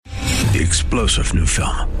The explosive new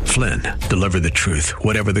film, Flynn, deliver the truth,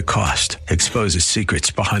 whatever the cost, exposes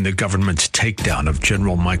secrets behind the government's takedown of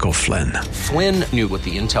General Michael Flynn. Flynn knew what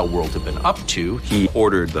the intel world had been up to. He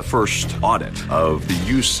ordered the first audit of the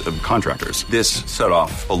use of contractors. This set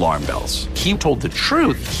off alarm bells. He told the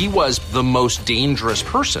truth. He was the most dangerous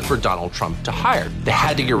person for Donald Trump to hire. They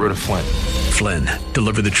had to get rid of Flynn. Flynn,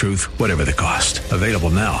 deliver the truth, whatever the cost. Available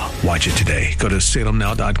now. Watch it today. Go to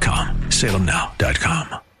salemnow.com.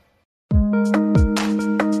 salemnow.com.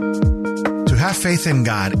 To have faith in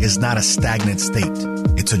God is not a stagnant state.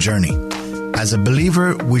 It's a journey. As a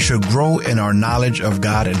believer, we should grow in our knowledge of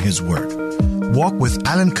God and His Word. Walk with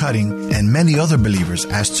Alan Cutting and many other believers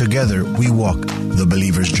as together we walk the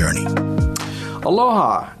believer's journey.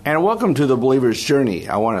 Aloha, and welcome to the Believer's Journey.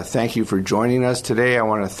 I want to thank you for joining us today. I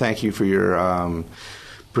want to thank you for your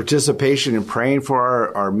participation in praying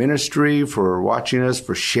for our ministry, for watching us,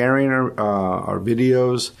 for sharing our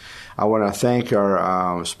videos. I want to thank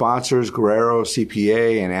our sponsors, Guerrero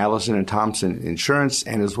CPA and Allison and Thompson Insurance,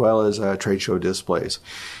 and as well as Trade Show Displays.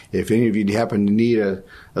 If any of you happen to need a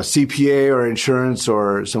CPA or insurance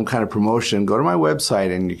or some kind of promotion, go to my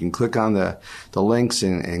website and you can click on the links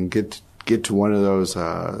and get to one of those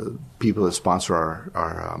people that sponsor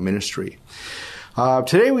our ministry.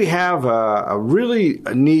 Today we have a really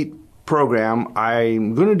neat program.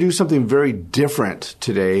 I'm going to do something very different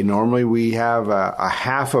today. Normally we have a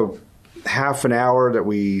half an hour that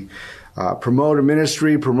we promote a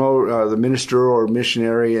ministry, promote the minister or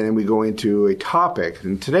missionary, and then we go into a topic.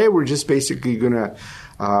 And today we're just basically going to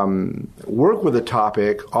work with a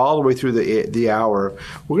topic all the way through the hour.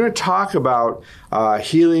 We're going to talk about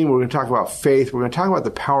healing. We're going to talk about faith. We're going to talk about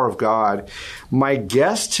the power of God. My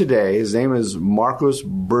guest today, his name is Marcus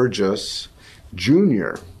Borgus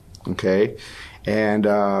Jr., okay? And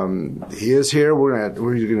he is here.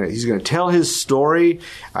 He's going to tell his story.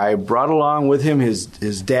 I brought along with him his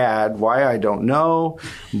dad. Why, I don't know,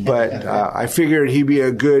 but I figured he'd be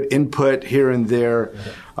a good input here and there.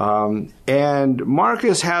 And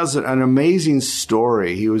Marcus has an amazing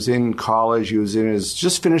story. He was in college. He was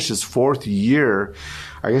just finished his fourth year.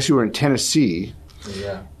 I guess you were in Tennessee.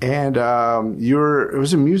 Yeah. And it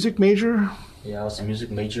was a music major? Yeah, I was a music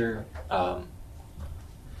major.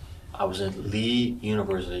 I was at Lee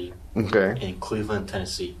University in Cleveland,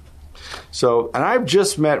 Tennessee. So, and I've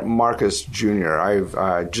just met Marcus Jr.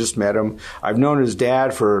 I've just met him. I've known his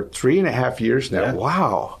dad for 3.5 years now. Yeah.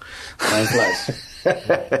 Wow. Time flies.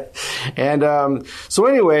 And so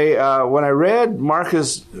anyway, when I read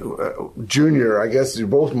Marcus Jr., I guess you're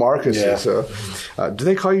both Marcuses. Yeah. So, do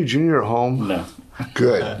they call you Junior at home? No.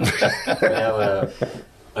 Good. We have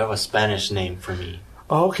a Spanish name for me.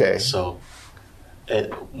 Oh, okay. So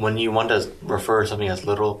when you want to refer to something as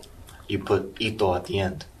little, you put ito at the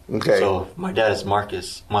end. Okay. So my dad is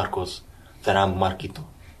Marcos, then I'm Marquito.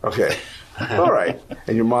 Okay. All right.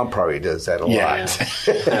 And your mom probably does that a lot. Yeah.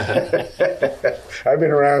 I've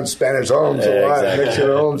been around Spanish homes a lot, exactly. Mixed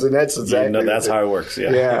homes, and that's exactly that's how it works.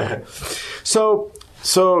 Yeah. Yeah. So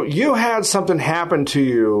you had something happen to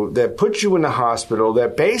you that put you in the hospital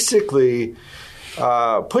that basically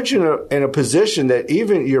put you in a position that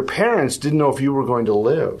even your parents didn't know if you were going to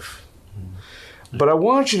live. But I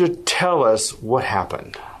want you to tell us what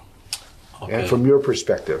happened, and from your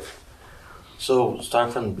perspective. So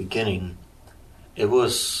starting from the beginning, it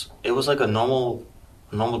was like a normal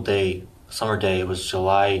day, summer day. It was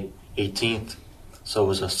July 18th, so it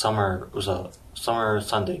was a summer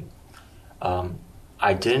Sunday.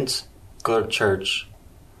 I didn't go to church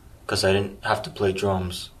because I didn't have to play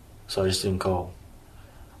drums, so I just didn't go.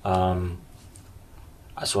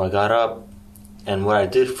 So I got up, and what I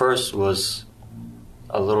did first was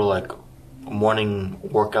a little like morning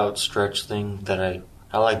workout stretch thing that I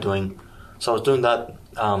like doing. So I was doing that.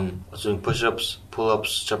 I was doing push-ups,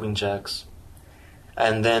 pull-ups, jumping jacks,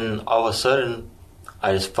 and then all of a sudden,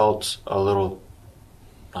 I just felt a little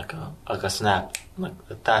like a snap, like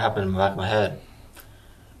that happened in the back of my head,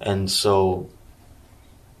 and so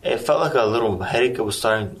it felt like a little headache. It was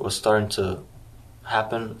starting to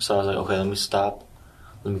happen. So I was like, okay, let me stop,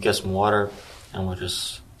 let me get some water, and we'll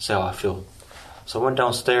just see how I feel. So I went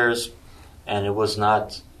downstairs, and it was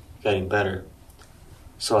not getting better.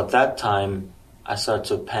 So at that time, I started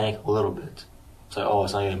to panic a little bit. It's like, oh,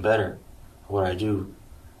 it's not getting better. What do I do?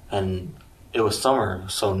 And it was summer,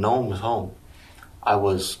 so no one was home. I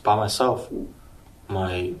was by myself.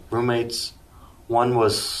 My roommates, one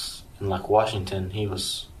was in like Washington. He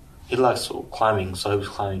likes climbing, so he was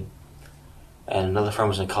climbing. And another friend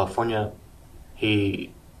was in California.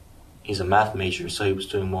 He's a math major, so he was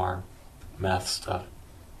doing more math stuff.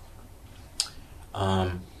 So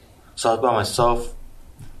I was by myself.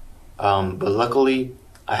 But luckily,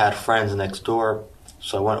 I had friends next door,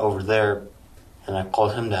 so I went over there and I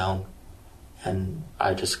called him down, and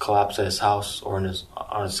I just collapsed at his house or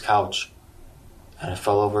on his couch, and I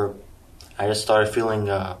fell over. I just started feeling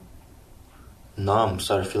numb,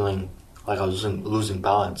 started feeling like I was losing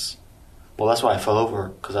balance. Well, that's why I fell over,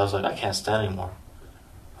 because I was like, I can't stand anymore.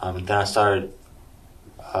 Then I started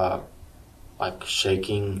like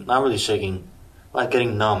shaking, not really shaking, like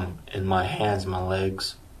getting numb in my hands, my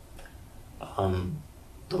legs.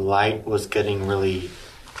 The light was getting really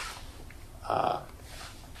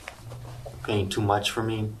getting too much for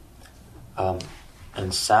me.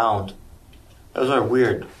 And sound, it was very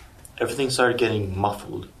weird. Everything started getting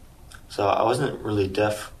muffled. So I wasn't really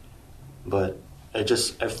deaf, but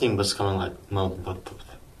everything was coming like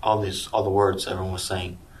all the words everyone was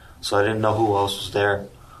saying. So I didn't know who else was there.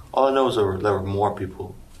 All I know was there were more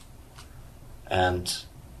people. And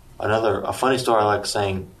a funny story I like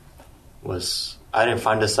saying was, I didn't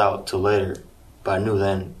find this out till later, but I knew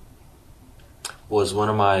then, was one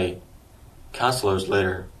of my counselors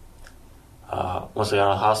later, once I got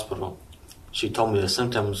out of the hospital, she told me the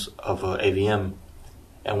symptoms of AVM,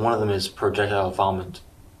 and one of them is projectile vomit.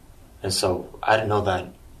 And so I didn't know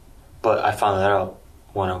that, but I found that out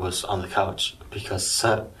when I was on the couch, because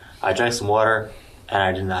I drank some water and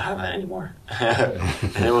I did not have it anymore.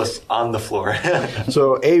 And it was on the floor.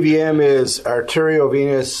 So AVM is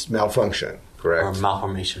arteriovenous malfunction, correct? Or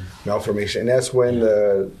malformation. Malformation. And that's when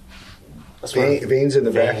the veins in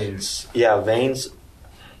the veins, back? Yeah, veins.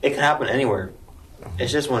 It can happen anywhere.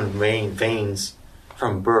 It's just when veins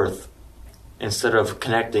from birth, instead of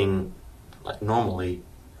connecting like normally,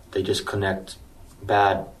 they just connect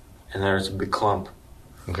bad, and there's a big clump.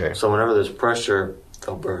 Okay. So whenever there's pressure,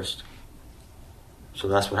 they'll burst. So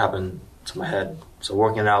that's what happened to my head. So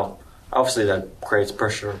working out, obviously that creates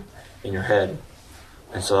pressure in your head,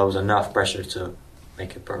 and so that was enough pressure to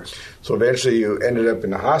make it burst. So eventually you ended up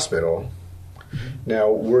in the hospital.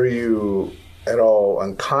 Now, were you at all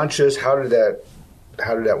unconscious? How did that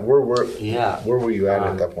where were you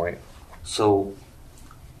at that point? So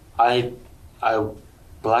I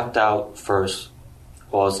blacked out first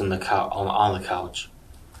while I was on the couch.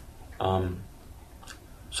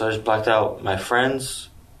 So I just blacked out. My friends,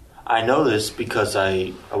 I know this because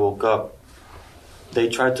I woke up. They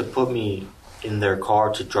tried to put me in their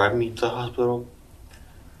car to drive me to the hospital,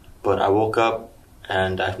 but I woke up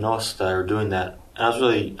and I've noticed that they were doing that. And I was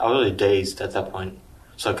really dazed at that point,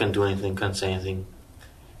 so I couldn't do anything, couldn't say anything.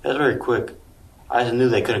 It was very quick. I just knew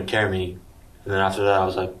they couldn't carry me, and then after that,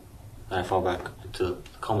 I fell back into the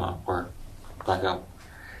coma or blackout.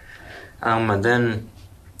 And then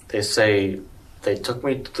they say they took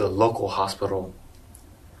me to the local hospital,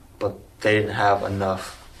 but they didn't have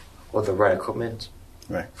enough or the right equipment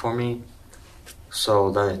for me.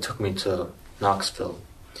 So then they took me to Knoxville.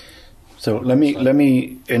 So let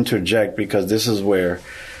me interject, because this is where,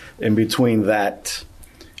 in between that,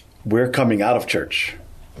 we're coming out of church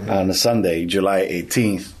on a Sunday, July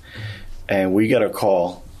 18th, and we get a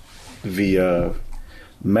call via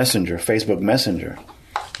Messenger, Facebook Messenger,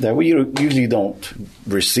 that we usually don't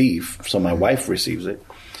receive. So my wife receives it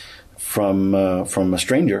from a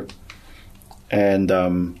stranger,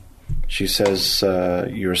 and she says,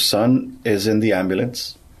 your son is in the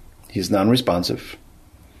ambulance. He's non-responsive,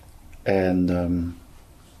 and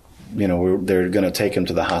they're going to take him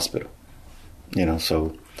to the hospital.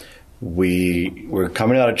 So we're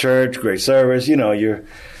coming out of church, great service. You're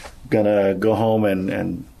gonna go home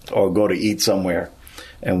and or go to eat somewhere,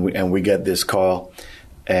 and we get this call,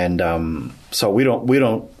 and so we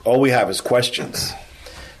don't. All we have is questions.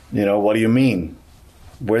 What do you mean?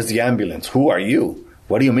 Where's the ambulance? Who are you?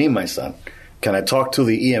 What do you mean, my son? Can I talk to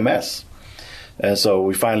the EMS? And so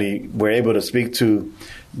we finally were able to speak to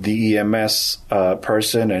the EMS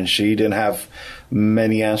person, and she didn't have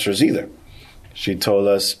many answers either. She told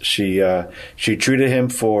us she treated him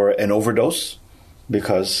for an overdose,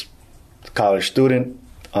 because college student,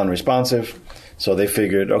 unresponsive. So they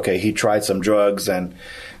figured, okay, he tried some drugs and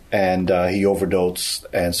he overdosed,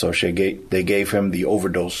 and so they gave him the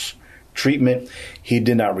overdose treatment. He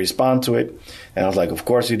did not respond to it, and I was like, of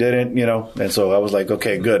course he didn't, And so I was like,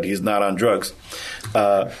 okay, good, he's not on drugs,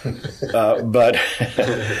 but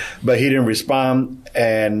he didn't respond,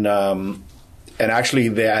 and actually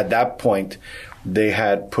at that point they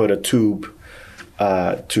had put a tube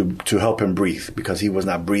to help him breathe, because he was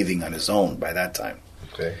not breathing on his own by that time.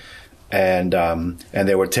 Okay. And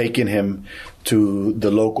they were taking him to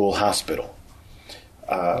the local hospital.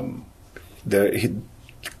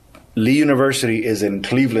 Lee University is in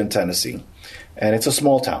Cleveland, Tennessee, and it's a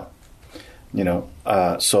small town,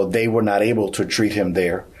 so they were not able to treat him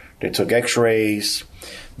there They took X-rays.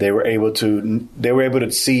 They were able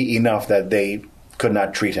to see enough that they could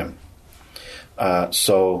not treat him.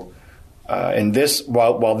 And this,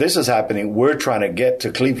 while this is happening, we're trying to get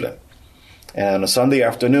to Cleveland. And on a Sunday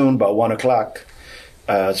afternoon, about 1:00,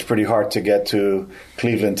 it's pretty hard to get to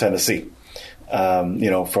Cleveland, Tennessee.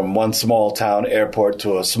 From one small town airport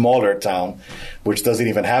to a smaller town, which doesn't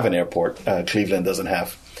even have an airport. Cleveland doesn't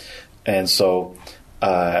have. And so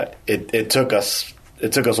it took us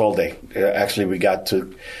all day. Actually, we got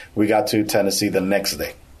to Tennessee the next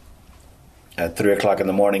day at 3:00 in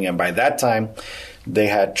the morning, and by that time, they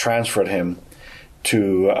had transferred him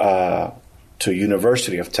to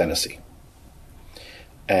University of Tennessee,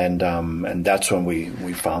 and that's when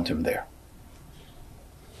we found him there.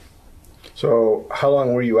 So, how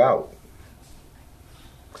long were you out?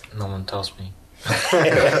 No one tells me.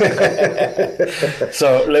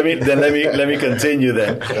 So let me continue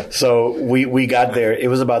then. So we got there. It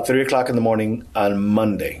was about 3:00 in the morning on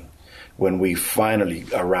Monday when we finally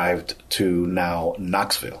arrived to now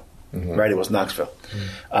Knoxville. Mm-hmm. Right, it was Knoxville,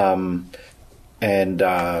 and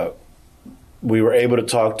we were able to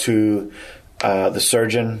talk to the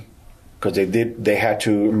surgeon because they had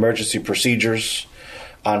to emergency procedures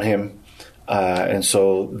on him, and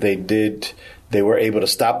so they were able to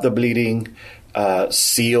stop the bleeding.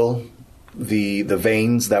 Seal the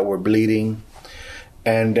veins that were bleeding,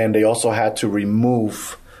 and then they also had to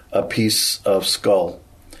remove a piece of skull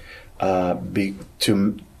to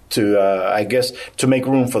make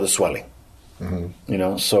room for the swelling.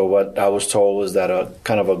 Mm-hmm. So what I was told was that a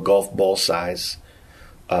kind of a golf ball size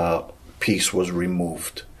piece was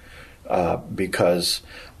removed because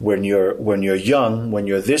when you're young, when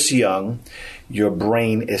you're this young, your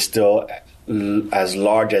brain is still as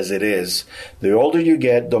large as it is. The older you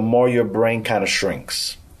get, the more your brain kind of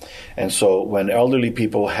shrinks. And so when elderly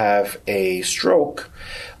people have a stroke,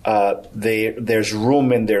 there's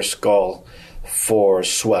room in their skull for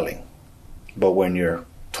swelling. But when you're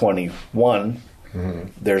 21,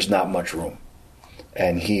 there's not much room.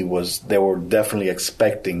 And they were definitely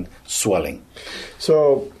expecting swelling.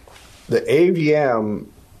 So the AVM,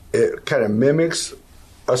 it kind of mimics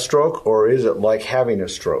a stroke, or is it like having a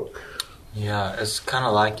stroke? Yeah, it's kind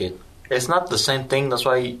of like it. It's not the same thing. That's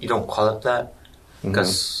why you don't call it that.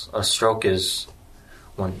 Because a stroke is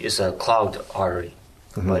when it's a clogged artery.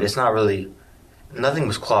 Mm-hmm. But it's not really. Nothing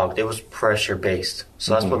was clogged. It was pressure based.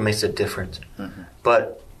 So that's what makes it different. Mm-hmm.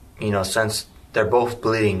 But since they're both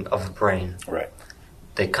bleeding of the brain, right?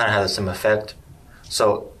 They kind of have the same effect.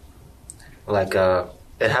 So, like,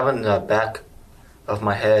 it happened in the back of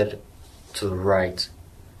my head to the right.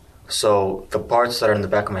 So the parts that are in the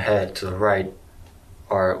back of my head to the right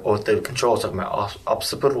are what they control. It's like my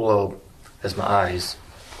occipital lobe is my eyes.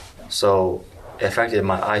 So it affected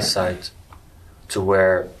my eyesight to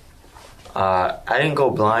where I didn't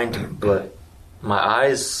go blind, but my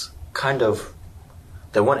eyes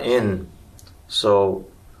they went in. So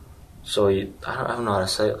I don't know how to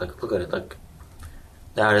say it. Like, look at it. Like,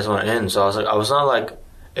 the eyes went in. So I was not like,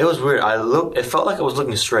 it was weird. It felt like I was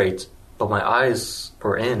looking straight, but my eyes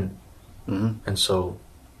were in. Mm-hmm. And so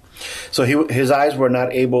his eyes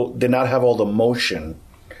did not have all the motion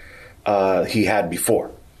he had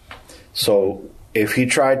before. So if he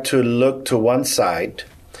tried to look to one side,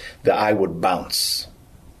 the eye would bounce.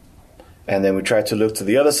 And then we tried to look to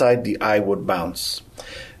the other side, the eye would bounce.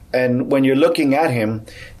 And when you're looking at him,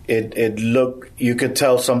 you could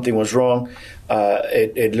tell something was wrong.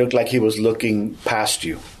 It looked like he was looking past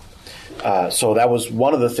you. So that was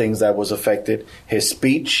one of the things that was affected. His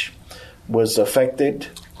speech was affected.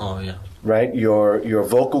 Oh, yeah. Right? Your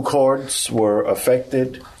vocal cords were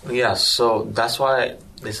affected. Yeah, so that's why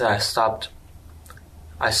they said I stopped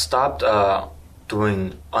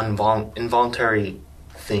doing involuntary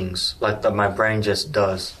things like that my brain just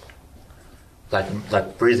does.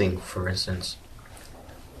 Like breathing, for instance.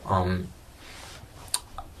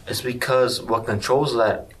 It's because what controls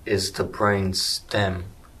that is the brain stem.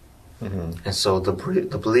 Mm-hmm. And so the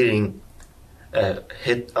bleeding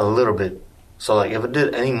hit a little bit. So like if it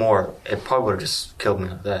did any more, it probably would have just killed me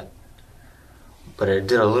like that. But it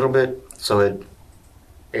did a little bit, so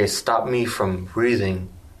it stopped me from breathing.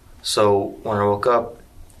 So when I woke up,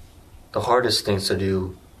 the hardest things to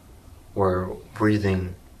do were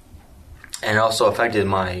breathing, and it also affected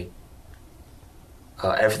my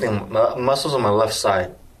everything, my muscles on my left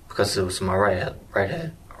side, because it was my right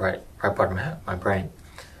part of my brain.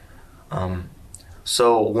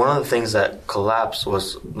 So one of the things that collapsed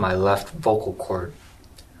was my left vocal cord.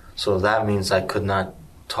 So that means I could not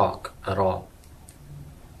talk at all.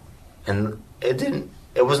 And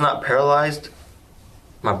it was not paralyzed,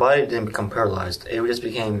 my body didn't become paralyzed. It just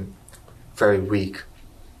became very weak.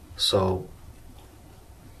 So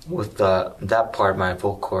with that part of my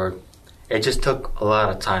vocal cord, it just took a lot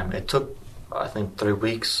of time. It took, I think, 3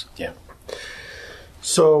 weeks. Yeah.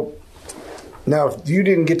 So now, if you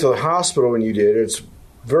didn't get to the hospital when you did, it's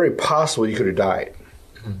very possible you could have died.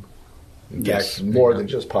 In fact, more than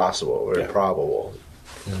just possible or probable.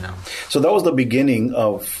 Yeah. So that was the beginning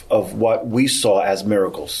of what we saw as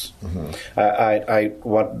miracles. When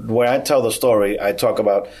I tell the story, I talk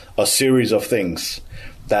about a series of things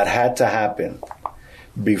that had to happen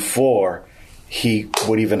before he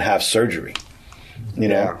would even have surgery. You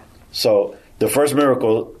know? Yeah. So the first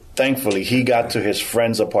miracle, thankfully, he got to his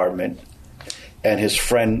friend's apartment and his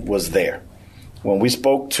friend was there. When we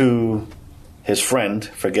spoke to his friend,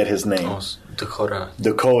 forget his name. Oh,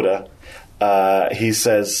 Dakota. He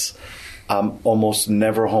says, "I'm almost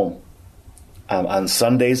never home. On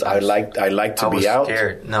Sundays, I like to be out." I was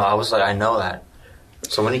scared. No, I was like, I know that.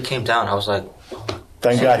 So when he came down, I was like,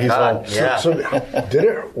 Thank God he's home. Yeah.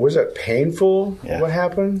 So was it painful? Yeah. What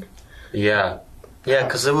happened? Yeah,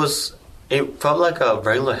 because it felt like a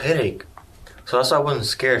regular headache. So that's why I wasn't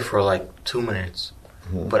scared for like 2 minutes.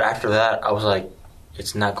 Mm-hmm. But after that, I was like,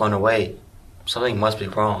 it's not going away. Something must be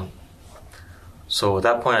wrong. So at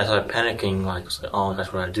that point, I started panicking. Like, I was like, oh,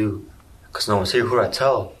 that's what I do. Because no one's here. Who do I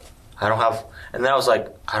tell? And then I was like,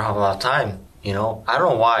 I don't have a lot of time. You know, I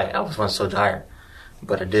don't know why I was so tired,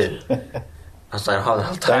 but I did. I was like, I don't have a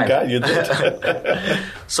lot of time. Thank God you did.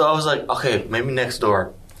 So I was like, okay, maybe next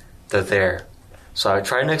door, they're there. So I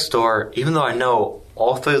tried next door, even though I know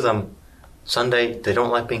all 3 of them, Sunday, they don't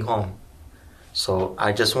like being home. So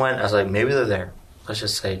I just went, I was like, maybe they're there, let's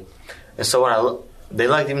just say. And so when they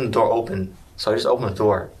liked even the door open, so I just opened the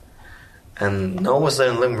door. And no one was there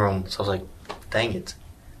in the living room, so I was like, dang it.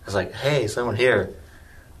 I was like, hey, is someone here?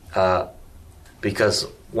 Because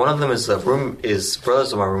one of them is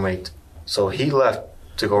brothers of my roommate, so he left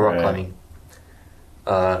to go rock climbing.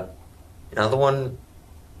 Another one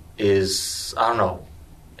is, I don't know,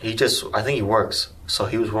 I think he works, so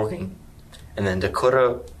he was working. And then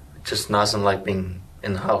Dakota just doesn't like being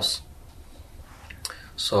in the house.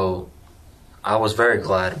 So I was very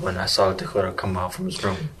glad when I saw Dakota come out from his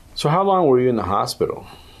room. So how long were you in the hospital?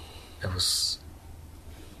 It was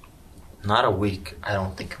not a week. I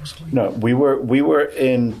don't think it was a week. No, we were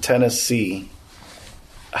in Tennessee,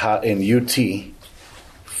 in UT,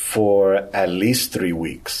 for at least 3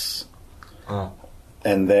 weeks. Oh.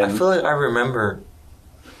 And then I feel like I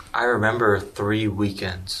remember 3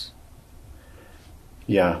 weekends.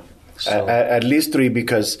 Yeah, So, at least 3,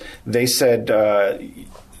 because they said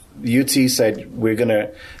UT said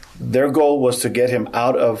their goal was to get him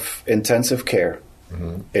out of intensive care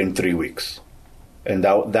in 3 weeks, and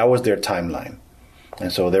that was their timeline.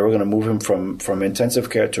 And so they were going to move him from intensive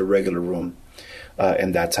care to regular room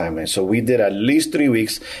in that timeline. So we did at least 3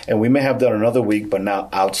 weeks, and we may have done another week, but now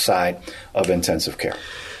outside of intensive care.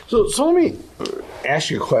 So let me ask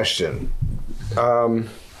you a question.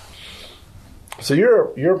 So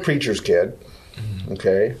you're a preacher's kid,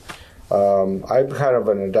 okay? I'm kind of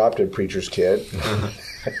an adopted preacher's kid,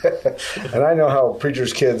 and I know how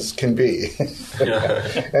preacher's kids can be. I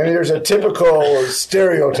mean, there's a typical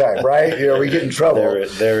stereotype, right? You know, we get in trouble.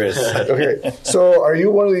 There is. Okay, so were you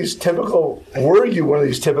one of these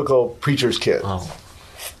typical preacher's kids? Oh,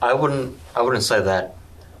 I wouldn't say that.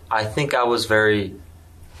 I think I was very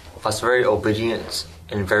obedient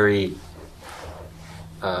and very,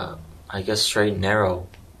 I guess, straight and narrow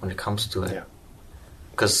when it comes to it.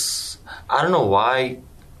 Because I don't know why,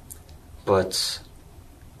 but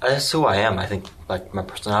that's who I am. I think, like, my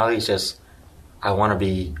personality is just, I want to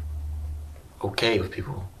be okay with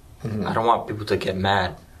people. Mm-hmm. I don't want people to get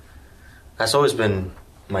mad. That's always been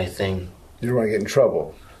my thing. You don't want to get in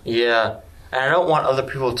trouble. Yeah, and I don't want other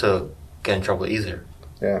people to get in trouble either.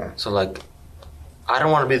 Yeah. So, like, I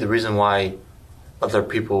don't want to be the reason why other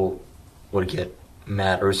people would get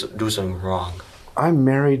mad or do something wrong. I'm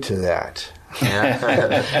married to that.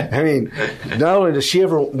 Yeah. I mean, not only does she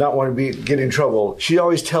ever not want to get in trouble, she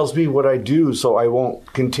always tells me what I do so I won't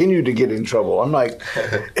continue to get in trouble. I'm like,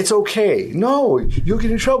 it's okay. No, you'll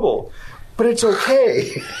get in trouble, but it's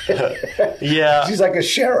okay. Yeah. She's like a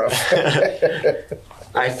sheriff.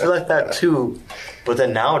 I feel like that too, but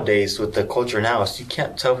then nowadays with the culture now, you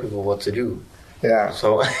can't tell people what to do. Yeah.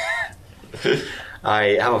 So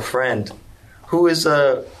I have a friend who is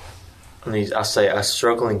I'll say a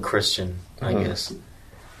struggling Christian, I guess.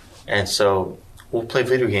 And so we'll play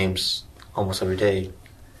video games almost every day.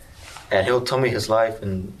 And he'll tell me his life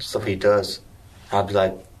and stuff he does. I'll be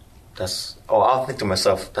like, I'll think to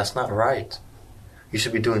myself, that's not right. You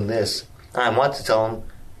should be doing this. And I want to tell him,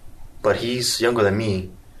 but he's younger than me,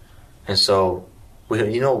 and so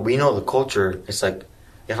we know the culture. It's like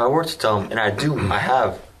if I were to tell him, and I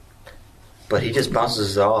have, but he just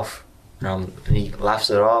bounces it off, and he laughs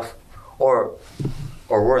it off, or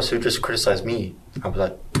worse, he'll just criticize me. I'll be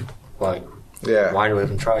like, why do I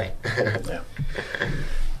even try? Yeah.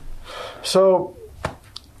 So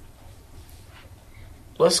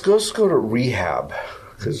let's go to rehab,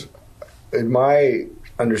 because in my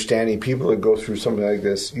understanding, people that go through something like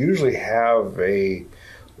this usually have a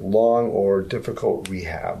long or difficult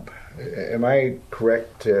rehab. Am I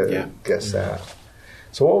correct to guess that?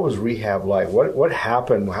 So what was rehab like? What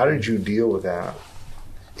happened? How did you deal with that?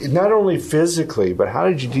 Not only physically, but how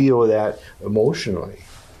did you deal with that emotionally?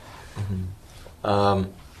 I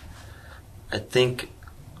think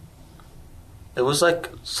it was like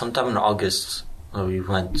sometime in August when we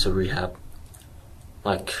went to rehab.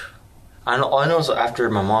 Like, I know it was after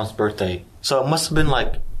my mom's birthday. So it must have been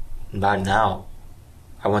like about now.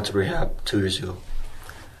 I went to rehab 2 years ago.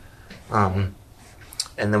 And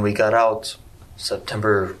then we got out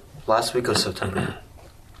last week of September.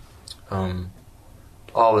 It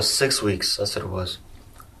was 6 weeks, that's what it was.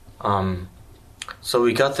 So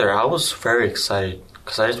we got there. I was very excited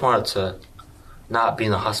because I just wanted to not be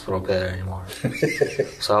in the hospital bed anymore.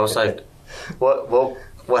 So I was like,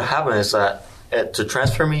 what happened is that to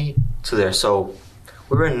transfer me to there. So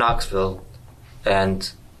we were in Knoxville,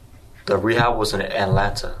 and the rehab was in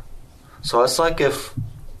Atlanta. So it's like if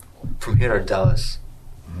from here to Dallas,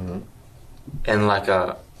 and like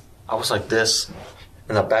I was like this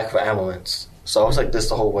in the back of an ambulance. So I was like this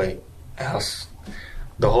the whole way. And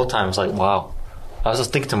the whole time I was like, wow. I was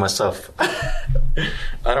just thinking to myself, I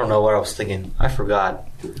don't know what I was thinking. I forgot.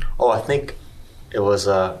 I think it was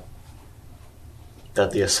that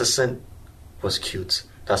the assistant was cute.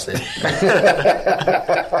 That's it. That's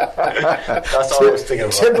all I was thinking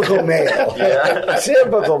about. Typical male. Yeah.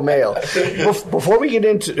 Typical male. Before we get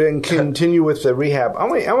into and continue with the rehab, I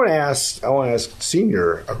want to ask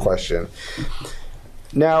Senior a question.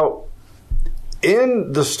 Now,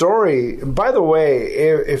 in the story, by the way,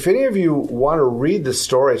 if any of you want to read the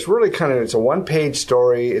story, it's really it's a one-page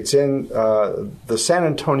story. It's in the San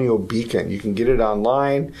Antonio Beacon. You can get it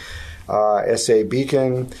online, SA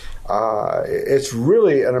Beacon. It's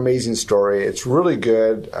really an amazing story. It's really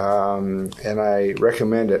good, and I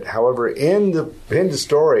recommend it. However, in the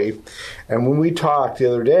story, and when we talked the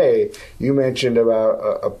other day, you mentioned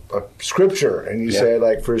about a scripture, and you said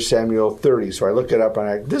like 1 Samuel 30. So I looked it up,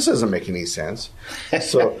 and this doesn't make any sense.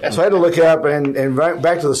 So I had to look it up, and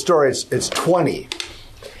back to the story. It's 20.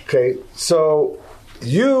 Okay, so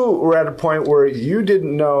you were at a point where you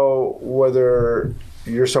didn't know whether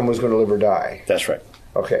your son was going to live or die. That's right.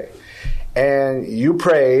 Okay. And you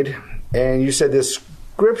prayed, and you said this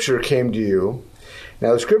scripture came to you.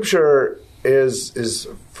 Now, the scripture is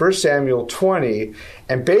 1 Samuel 20,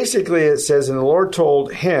 and basically it says, and the Lord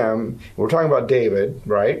told him, we're talking about David,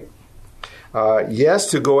 right?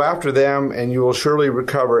 Yes, to go after them, and you will surely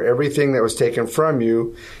recover everything that was taken from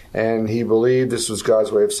you. And he believed this was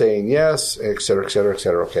God's way of saying yes, et cetera, et cetera, et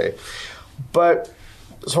cetera. Okay. But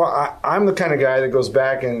so I'm the kind of guy that goes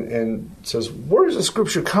back and says, where does the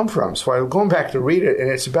scripture come from? So I'm going back to read it,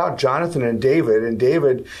 and it's about Jonathan and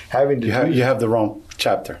David having to You have the wrong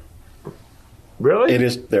chapter. Really? It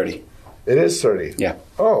is 30. It is 30? Yeah.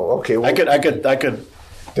 Oh, okay. Well, I could.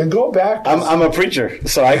 Then go back. I'm a preacher,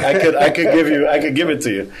 so I could give it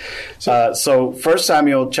to you. So 1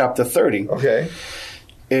 Samuel chapter 30. Okay.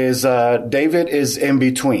 Is David is in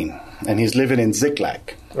between, and he's living in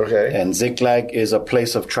Ziklag. Okay. And Ziklag is a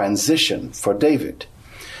place of transition for David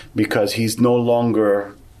because he's no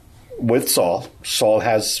longer with Saul. Saul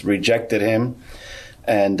has rejected him,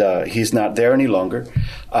 and he's not there any longer.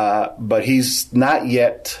 But he's not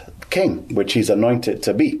yet king, which he's anointed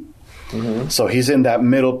to be. Mm-hmm. So he's in that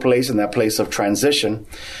middle place, in that place of transition.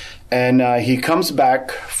 And he comes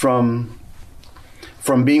back from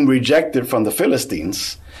being rejected from the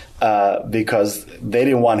Philistines because they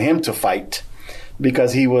didn't want him to fight.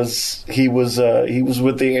 Because he was with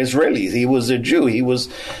the Israelis. He was a Jew. He was,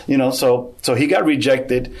 so he got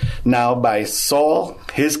rejected now by Saul,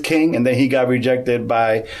 his king, and then he got rejected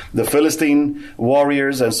by the Philistine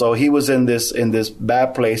warriors. And so he was in this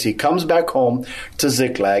bad place. He comes back home to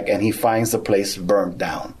Ziklag, and he finds the place burned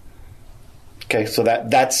down. Okay, so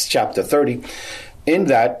that's chapter 30. In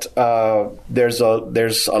that, there's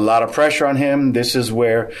a lot of pressure on him. This is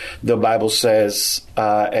where the Bible says,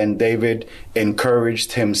 and David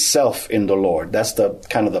encouraged himself in the Lord. That's the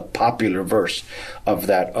kind of the popular verse of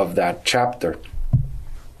that chapter.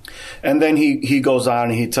 And then he goes on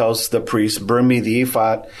and he tells the priest, bring me the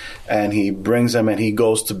ephod. And he brings him and he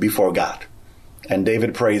goes to before God. And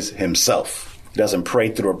David prays himself. He doesn't pray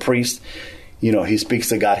through a priest. He speaks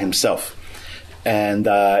to God himself. And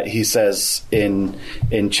he says in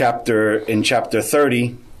chapter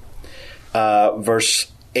 30,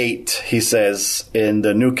 verse 8, he says in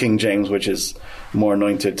the New King James, which is more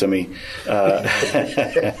anointed to me.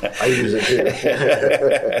 I use it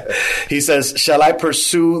too. He says, shall I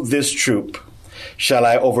pursue this troop? Shall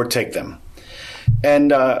I overtake them?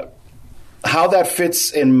 And how that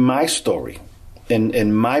fits in my story,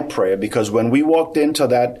 in my prayer, because when we walked into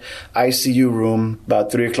that ICU room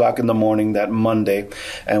about 3 o'clock in the morning that Monday,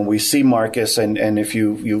 and we see Marcus, and if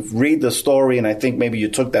you read the story, and I think maybe you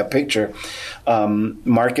took that picture,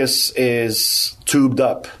 Marcus is tubed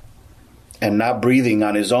up and not breathing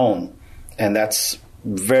on his own. And that's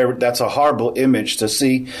a horrible image to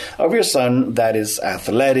see of your son that is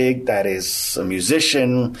athletic, that is a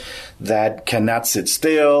musician, that cannot sit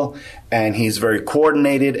still, and he's very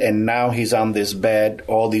coordinated, and now he's on this bed,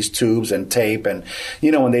 all these tubes and tape, and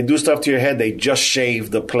when they do stuff to your head, they just shave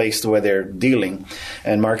the place where they're dealing.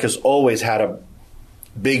 And Marcus always had a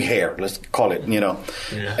big hair, let's call it, Yeah.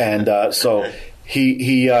 And so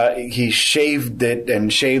he shaved it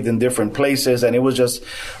and shaved in different places, and it was just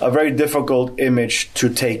a very difficult image to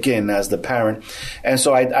take in as the parent. And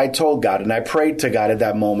so I told God, and I prayed to God at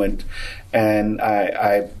that moment, and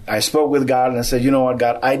I spoke with God, and I said, you know what,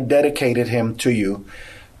 God, I dedicated him to you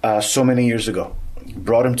so many years ago.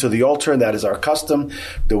 Brought him to the altar, and that is our custom.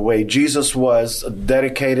 The way Jesus was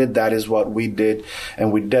dedicated, that is what we did,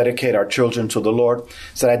 and we dedicate our children to the Lord.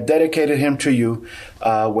 So I dedicated him to you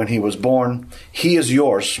when he was born. He is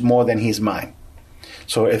yours more than he's mine.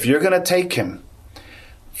 So if you're going to take him,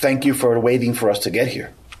 thank you for waiting for us to get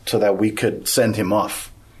here so that we could send him off,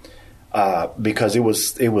 because it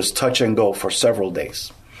was touch and go for several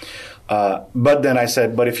days. But then I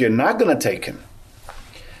said, but if you're not going to take him,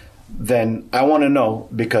 then I want to know,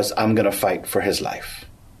 because I'm going to fight for his life.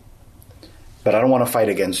 But I don't want to fight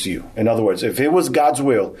against you. In other words, if it was God's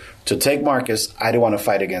will to take Marcus, I don't want to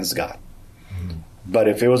fight against God. But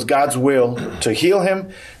if it was God's will to heal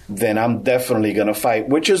him, then I'm definitely going to fight,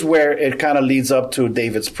 which is where it kind of leads up to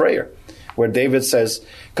David's prayer, where David says,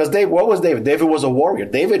 because what was David? David was a warrior.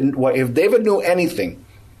 If David knew anything,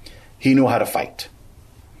 he knew how to fight.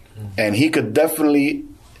 And he could definitely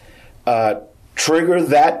trigger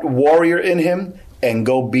that warrior in him and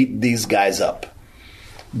go beat these guys up.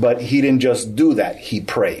 But he didn't just do that. He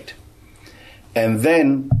prayed. And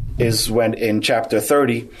then is when in chapter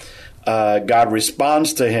 30, God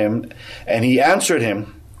responds to him, and he answered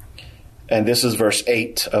him. And this is verse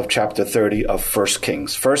 8 of chapter 30 of 1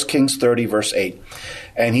 Kings. 1 Kings 30, verse 8.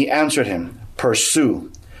 And he answered him,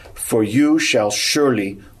 pursue, for you shall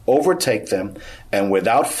surely overtake them, and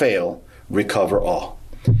without fail recover all.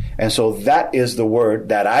 And so that is the word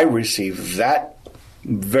that I received that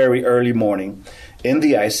very early morning in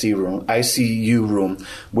the ICU room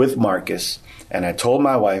with Marcus. And I told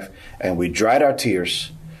my wife, and we dried our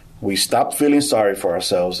tears. We stopped feeling sorry for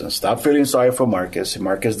ourselves and stopped feeling sorry for Marcus.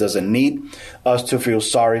 Marcus doesn't need us to feel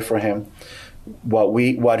sorry for him.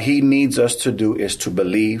 What he needs us to do is to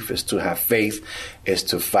believe, is to have faith, is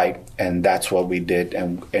to fight. And that's what we did.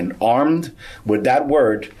 And armed with that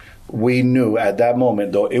word, we knew at that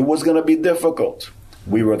moment, though it was going to be difficult,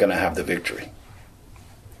 we were going to have the victory.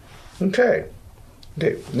 Okay.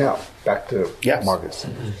 Now, back to Marcus.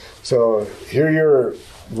 Mm-hmm. So here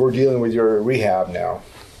we're dealing with your rehab now.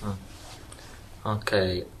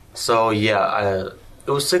 Okay. So, it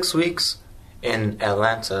was 6 weeks in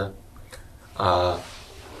Atlanta.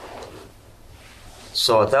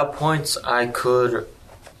 So at that point, I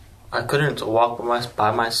couldn't walk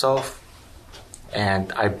by myself.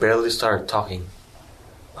 And I barely started talking.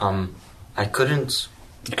 I couldn't.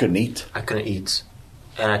 You couldn't eat? I couldn't eat.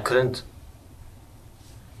 And I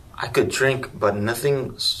could drink, but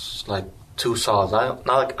nothing like too solid. Not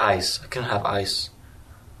like ice. I couldn't have ice.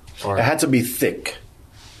 It had to be thick,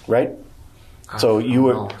 right? I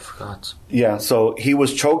forgot. Yeah, so he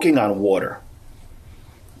was choking on water.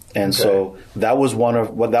 And so that was one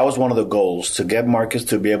of the goals, to get Marcus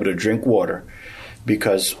to be able to drink water.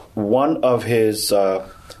 Because one of his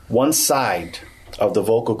one side of the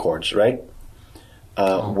vocal cords, right,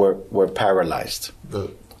 were paralyzed,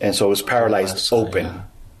 and so it was paralyzed open. Yeah.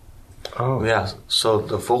 Oh, yeah. So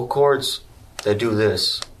the vocal cords, they do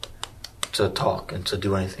this to talk and to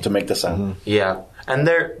do anything, to make the sound. Mm-hmm. Yeah, and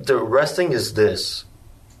the resting is this.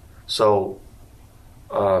 So,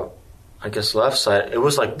 I guess left side, it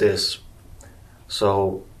was like this.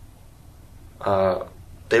 So,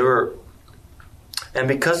 they were. And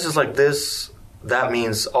because it's like this, that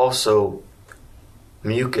means also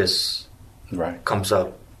mucus comes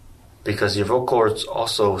up. Because your vocal cords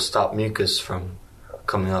also stop mucus from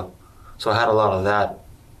coming up. So I had a lot of that.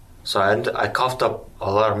 So I coughed up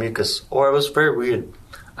a lot of mucus. Or it was very weird.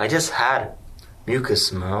 I just had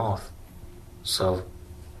mucus in my mouth. So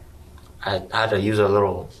I had to use a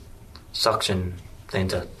little suction thing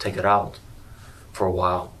to take it out for a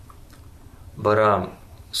while. But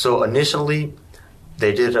so initially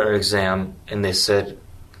they did an exam and they said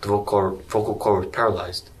the vocal cord was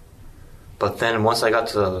paralyzed. But then once I got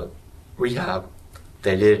to the rehab,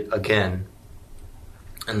 they did it again,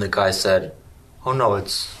 and the guy said, "Oh no,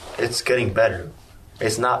 it's getting better.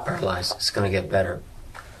 It's not paralyzed. It's gonna get better."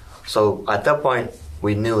 So at that point,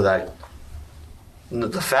 we knew that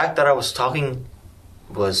the fact that I was talking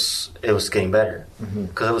was getting better,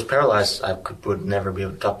 because it was paralyzed. I would never be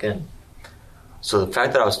able to talk again. So the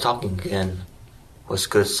fact that I was talking again was a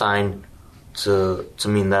good sign to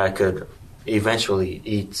mean that I could eventually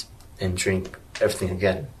eat and drink everything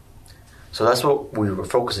again. So that's what we were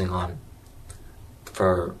focusing on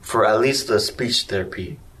for at least the speech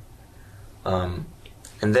therapy. And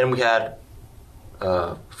then we had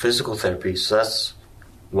physical therapy. So that's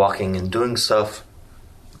walking and doing stuff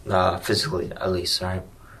physically, at least, right?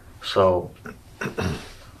 So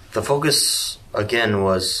the focus again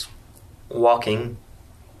was walking.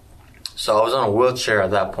 So I was on a wheelchair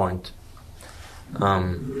at that point,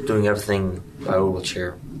 doing everything by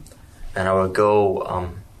wheelchair. And I would go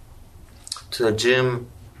to the gym,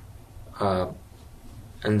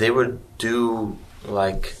 and they would do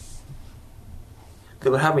like, they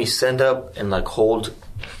would have me stand up and like hold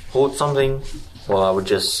something while I would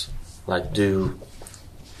just like do,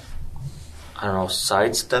 I don't know,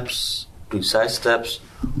 side steps,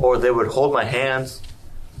 or they would hold my hands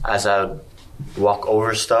as I would walk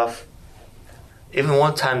over stuff. Even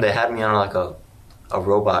one time they had me on like a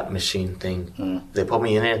robot machine thing. They put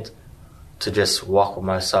me in it to just walk with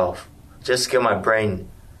myself, just to get my brain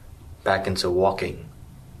back into walking,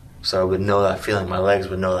 so I would know that feeling. My legs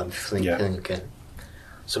would know that feeling again.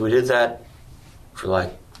 So we did that for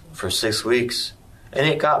 6 weeks, and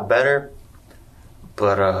it got better,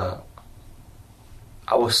 but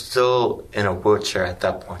I was still in a wheelchair at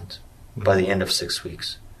that point by the end of 6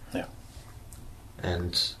 weeks. Yeah.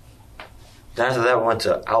 And then after that, I went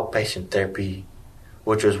to outpatient therapy,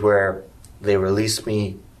 which was where they released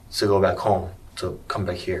me to go back home, to come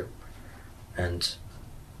back here. And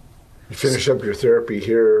you finish up your therapy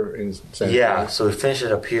here in San Diego? Yeah, so we finished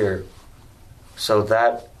it up here. So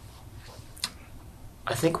that,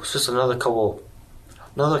 I think, was just another couple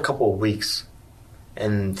of weeks.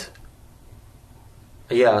 And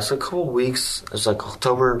yeah, it's a couple of weeks. It's like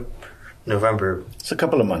October, November. It's a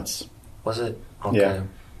couple of months. Was it? Okay. Yeah.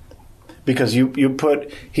 Because he put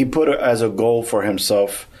it as a goal for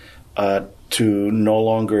himself to no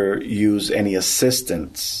longer use any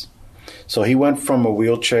assistance. So he went from a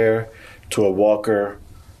wheelchair to a walker,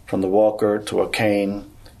 from the walker to a cane,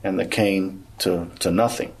 and the cane to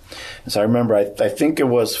nothing. And so I remember, I think it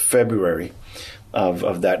was February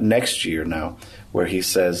of that next year now, where he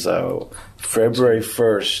says, February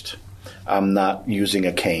 1st, I'm not using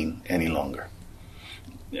a cane any longer.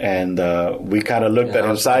 And we kind of looked at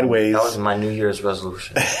him sideways. That was my New Year's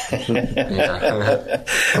resolution.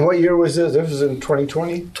 And what year was this? This was in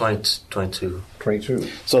 2020? 2022. 22.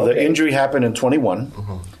 So the injury happened in 21.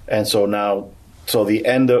 And so now, the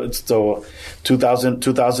end of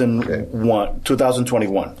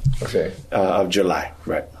 2021 of July,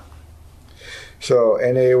 right. So,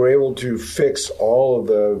 and they were able to fix all of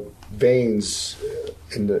the veins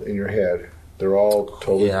in your head. They're all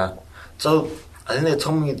totally... Yeah. So I think they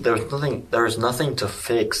told me there was nothing to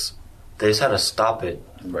fix. They just had to stop it.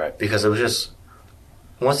 Right. Because it was just,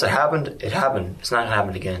 once it happened, it happened. It's not going to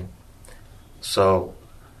happen again. So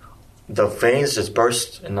the veins just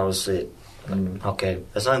burst, and that was it. Okay,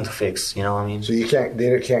 there's nothing to fix. You know what I mean? So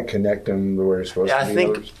they can't connect them the way they're supposed to. I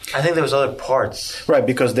think there was other parts. Right,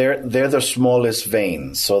 because they're the smallest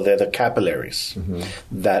veins, so they're the capillaries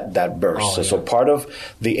that burst. So part of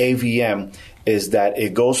the AVM is that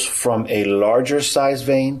it goes from a larger size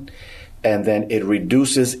vein, and then it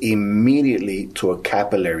reduces immediately to a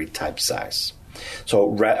capillary type size.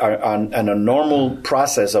 So on a normal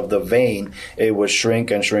process of the vein, it would shrink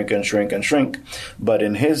and shrink and shrink and shrink. But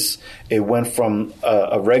in his, it went from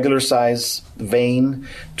a regular size vein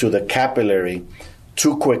to the capillary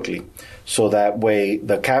too quickly. So that way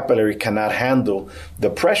the capillary cannot handle the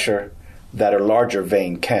pressure that a larger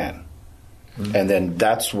vein can. And then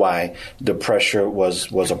that's why the pressure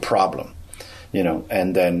was a problem.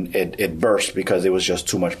 and then it burst because it was just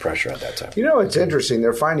too much pressure at that time. It's interesting.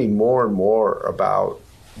 They're finding more and more about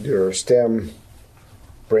your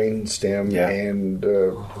brain stem, and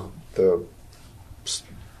the,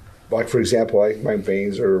 like, for example, like my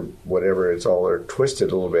veins or whatever, they're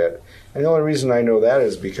twisted a little bit. And the only reason I know that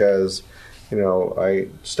is because, I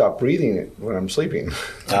stop breathing when I'm sleeping.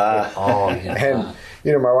 And,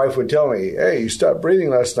 my wife would tell me, hey, you stopped breathing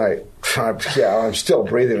last night. I'm still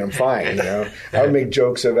breathing. I'm fine, I would make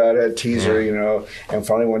jokes about it, tease her, and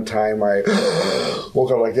finally one time I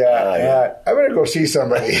woke up like that. I better go see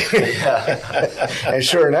somebody. And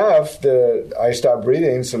sure enough, I stopped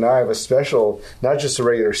breathing, so now I have a special, not just a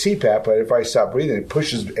regular CPAP, but if I stop breathing, it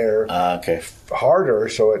pushes air harder,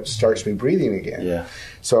 so it starts me breathing again. Yeah.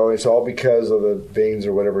 So it's all because of the veins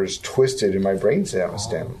or whatever is twisted in my brain stem.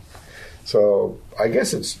 So I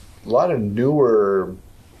guess it's a lot of newer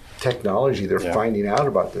technology they're finding out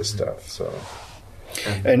about this stuff. So,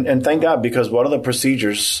 and thank God, because one of the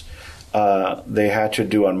procedures they had to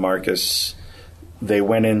do on Marcus, they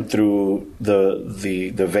went in through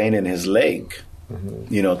the vein in his leg,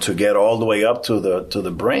 to get all the way up to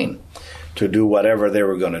the brain, to do whatever they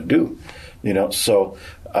were going to do, So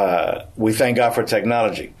we thank God for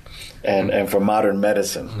technology and for modern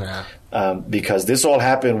medicine, because this all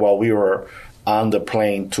happened while we were on the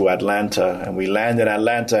plane to Atlanta, and we landed in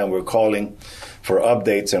Atlanta, and we're calling for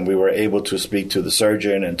updates, and we were able to speak to the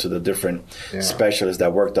surgeon and to the different specialists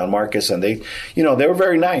that worked on Marcus, and they were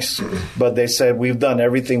very nice, but they said, we've done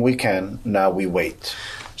everything we can, now we wait.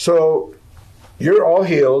 So you're all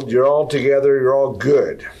healed, you're all together, you're all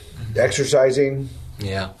good. Exercising,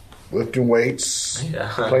 lifting weights,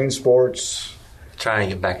 playing sports. Trying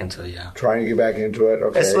to get back into it, Trying to get back into it,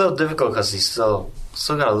 okay. It's a little difficult because he's still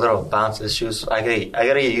got a little bounce issues. I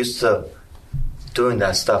gotta get used to doing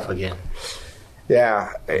that stuff again.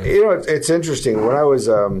 Yeah, it's interesting. When I was,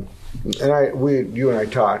 you and I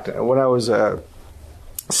talked when I was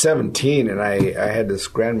 17, and I had this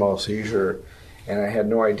grand mal seizure, and I had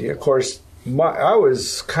no idea. Of course, I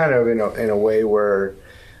was kind of in a way where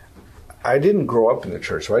I didn't grow up in the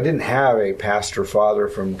church, so I didn't have a pastor father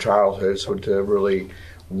from childhood, so to really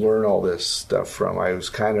learn all this stuff from. I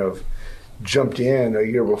was kind of jumped in a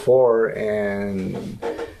year before, and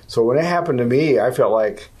so when it happened to me, I felt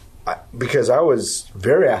like, because I was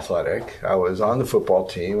very athletic, I was on the football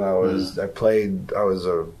team, I was a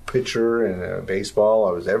pitcher in a baseball,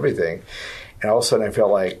 I was everything, and all of a sudden I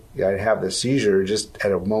felt like I'd have this seizure just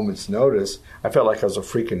at a moment's notice. I felt like I was a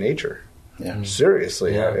freak of nature. Yeah.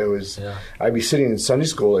 Seriously, it was. Yeah. I'd be sitting in Sunday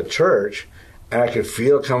school at church, and I could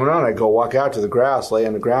feel it coming on. I'd go walk out to the grass, lay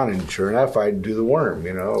on the ground, and sure enough, I'd do the worm,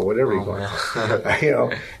 whatever you call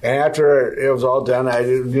it. And after it was all done, I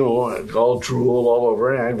did, all drool all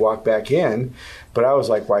over, and I'd walk back in. But I was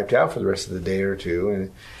like wiped out for the rest of the day or two,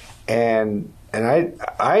 and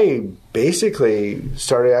I basically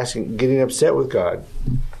started getting upset with God.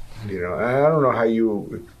 I don't know how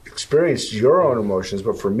you experienced your own emotions,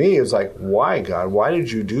 but for me, it's like, why, God? Why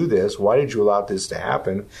did you do this? Why did you allow this to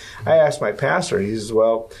happen? I asked my pastor, and he says,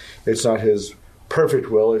 well, it's not his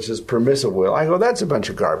perfect will, it's his permissive will. I go, that's a bunch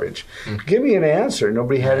of garbage. Give me an answer.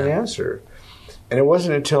 Nobody had an answer. And it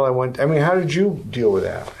wasn't until how did you deal with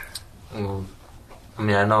that?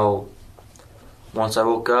 I know once I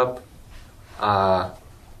woke up,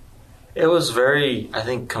 it was very, I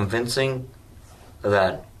think, convincing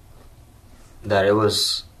that it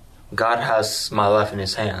was, God has my life in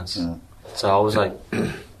his hands. So I was like,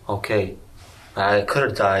 okay, I could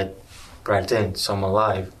have died, but I didn't, so I'm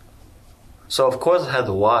alive. So of course I had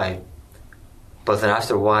the why, but then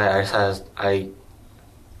after why,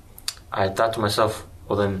 I thought to myself,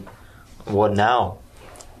 well then, what now?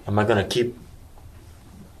 Am I going to keep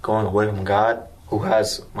going away from God, who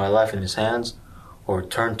has my life in his hands, or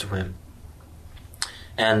turn to him?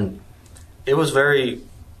 And it was very,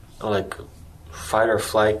 like, fight or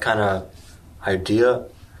flight kind of idea.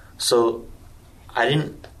 So I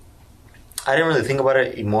didn't really think about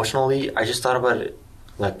it emotionally. I just thought about it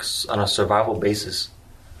like on a survival basis.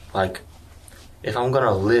 Like, if I'm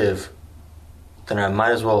gonna live, then I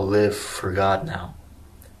might as well live for God now.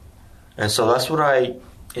 And so that's what I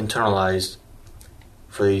internalized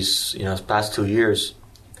for these past 2 years,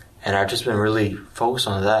 and I've just been really focused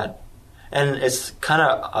on that. And it's kind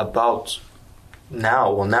of about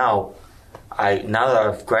now. Well, now that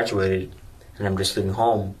I've graduated and I'm just living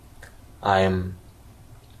home, now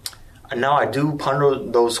I do ponder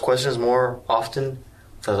those questions more often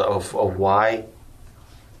of why.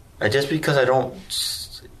 And just because I don't,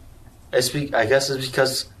 I guess it's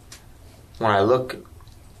because when I look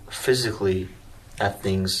physically at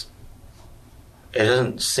things, it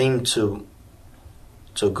doesn't seem to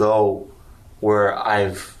to go where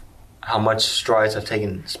how much strides I've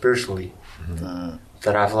taken spiritually,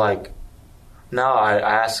 that I've now I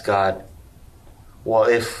ask God, well,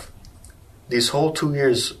 if these whole 2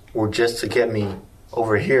 years were just to get me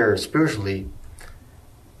over here spiritually,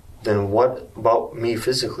 then what about me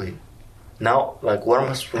physically? Now, what am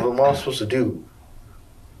I supposed to do?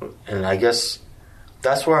 And I guess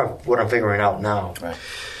that's what I'm figuring out now. Right.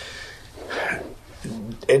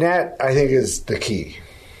 And that, I think, is the key.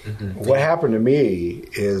 Mm-hmm. What happened to me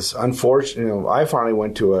is, unfortunately, I finally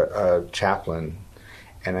went to a chaplain,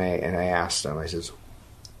 and I asked him, I says,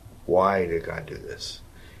 why did God do this?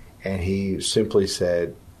 And he simply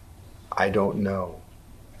said, I don't know.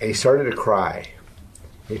 And he started to cry.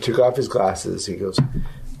 He took off his glasses. He goes,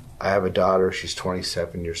 I have a daughter. She's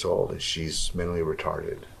 27 years old, and she's mentally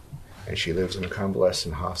retarded. And she lives in a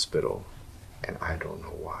convalescent hospital, and I don't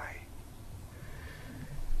know why.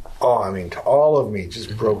 Oh, I mean, all of me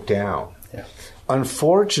just broke down. Yeah.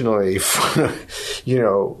 Unfortunately,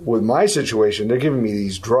 with my situation, they're giving me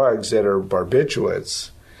these drugs that are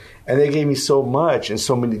barbiturates, and they gave me so much and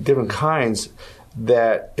so many different kinds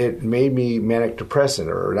that it made me manic depressant,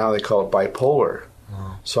 or now they call it bipolar.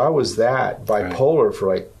 Wow. So I was bipolar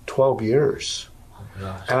for 12 years.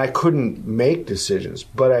 Oh, and I couldn't make decisions.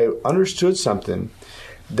 But I understood something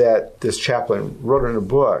that this chaplain wrote in a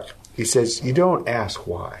book. He says, you don't ask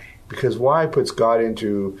why. Because why puts God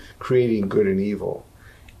into creating good and evil?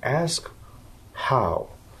 Ask how.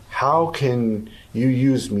 How can you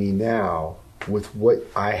use me now with what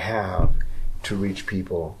I have to reach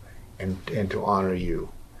people and to honor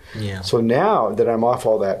you? Yeah. So now that I'm off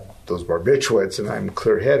those barbiturates and I'm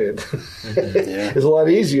clear-headed, it's a lot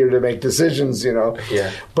easier to make decisions,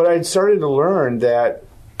 Yeah. But I'd started to learn that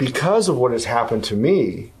because of what has happened to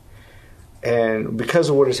me, and because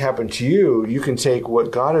of what has happened to you, you can take what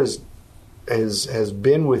God has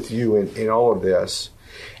been with you in all of this,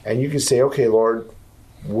 and you can say, okay, Lord,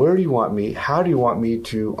 where do you want me? How do you want me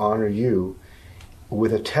to honor you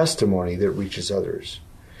with a testimony that reaches others?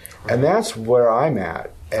 Right. And that's where I'm at,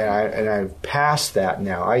 and I've passed that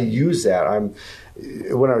now. I use that.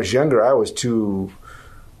 When I was younger, I was too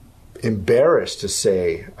embarrassed to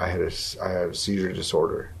say I have a seizure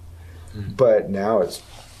disorder, but now it's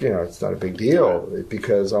not a big deal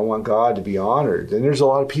because I want God to be honored. And there's a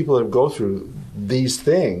lot of people that go through these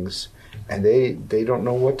things and they don't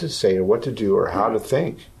know what to say or what to do or how to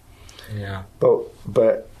think. Yeah.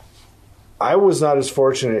 But I was not as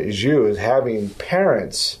fortunate as you as having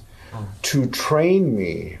parents to train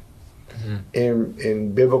me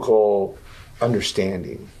in biblical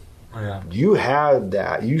understanding. Oh, yeah. You had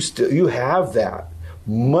that. You have that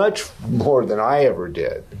much more than I ever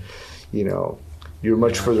did. You're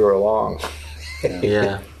much further along.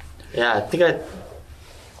 Yeah. I think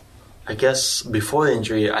I guess before the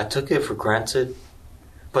injury, I took it for granted.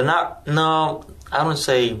 But I don't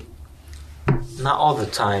say not all the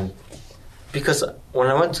time. Because when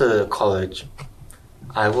I went to college,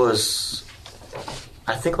 I wrote,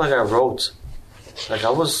 I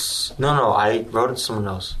wrote it to someone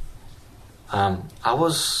else.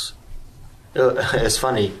 It's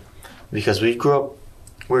funny because we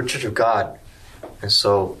we're a Church of God. And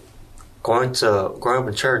so, growing up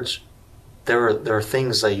in church, there are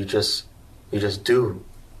things that you just do,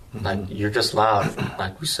 like you're just loud,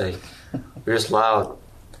 like we say, you're just loud,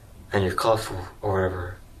 and you're colorful or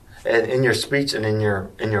whatever, and in your speech and in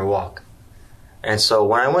your walk. And so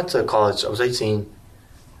when I went to college, I was 18,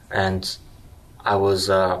 and I was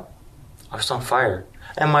on fire.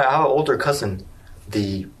 And I have an older cousin,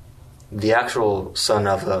 the actual son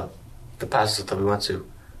of the pastor that we went to.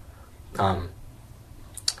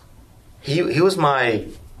 He was my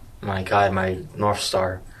guy, my North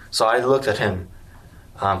Star. So I looked at him,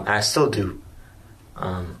 and I still do.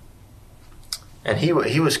 And he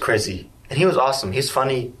was crazy, and he was awesome. He's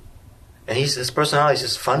funny, and his personality is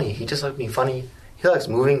just funny. He just likes being funny. He likes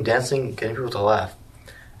moving, dancing, getting people to laugh,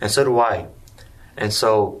 and so do I. And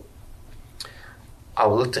so I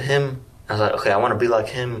would look to him. I was like, okay, I want to be like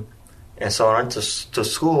him. And so I went to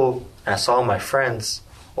school, and I saw my friends,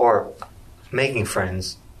 or making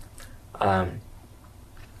friends.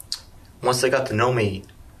 Once they got to know me,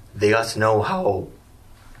 they got to know how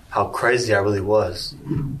crazy I really was.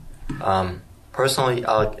 Personally,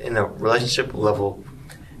 in a relationship level.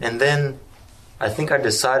 And then I think I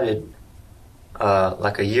decided,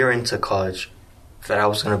 a year into college, that I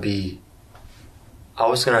was going to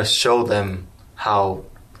show them how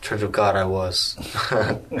Church of God I was.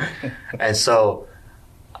 And so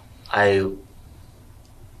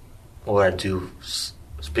what would I do?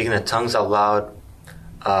 Speaking in tongues out loud,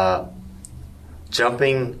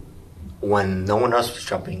 jumping when no one else was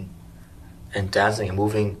jumping and dancing and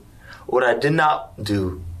moving. What I did not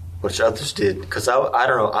do, which others did, because I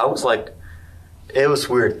don't know, I was like, it was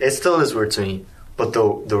weird. It still is weird to me. But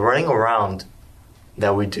the running around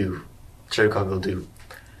that we do, Chicago do,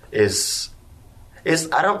 it's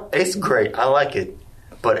great. I like it.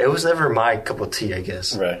 But it was never my cup of tea, I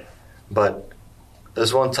guess. Right. But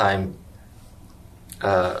there's one time,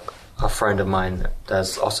 a friend of mine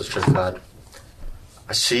that's also Church of God,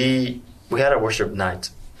 we had a worship night,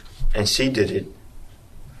 and she did it.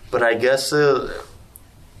 But I guess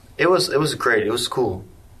it was great. It was cool.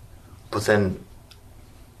 But then,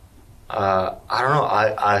 I don't know.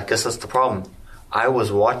 I guess that's the problem. I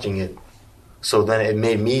was watching it, so then it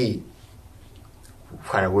made me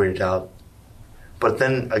kind of weirded out. But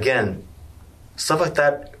then again, stuff like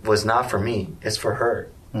that was not for me. It's for her.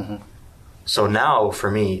 Mm-hmm. So now,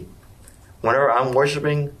 for me, whenever I'm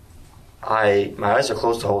worshiping, my eyes are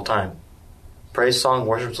closed the whole time. Praise song,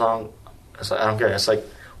 worship song, it's like, I don't care. It's like,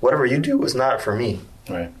 whatever you do is not for me.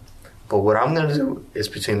 Right. But what I'm going to do is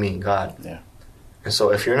between me and God. Yeah. And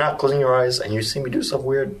so if you're not closing your eyes and you see me do stuff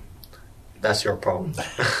weird, that's your problem.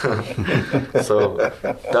 So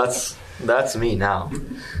that's me now.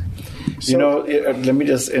 Let me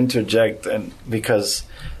just interject, and because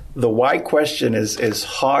the why question is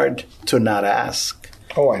hard to not ask.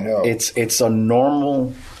 Oh, I know. It's a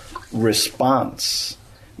normal response,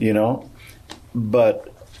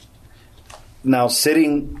 but now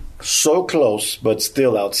sitting so close but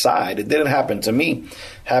still outside, it didn't happen to me. It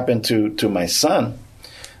happened to my son.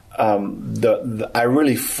 I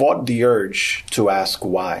really fought the urge to ask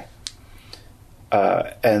why,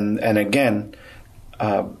 and again,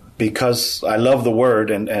 because I love the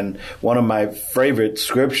word, and one of my favorite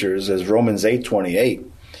scriptures is Romans 8:28,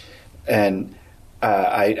 and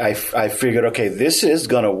I figured, okay, this is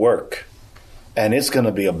going to work, and it's going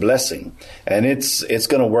to be a blessing, and it's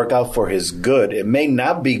going to work out for his good. It may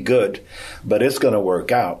not be good, but it's going to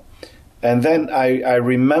work out. And then I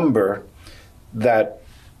remember that,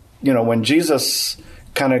 when Jesus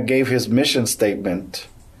kind of gave his mission statement,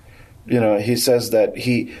 he says that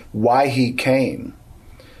why he came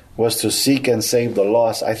was to seek and save the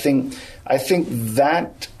lost. I think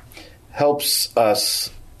that helps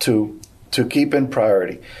us to keep in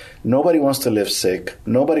priority. Nobody wants to live sick.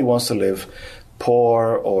 Nobody wants to live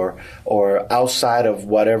poor or outside of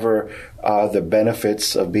whatever the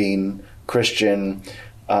benefits of being Christian.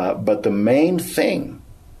 But the main thing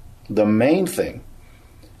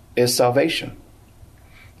is salvation.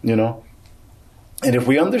 And if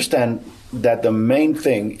we understand that the main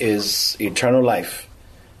thing is eternal life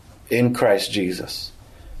in Christ Jesus,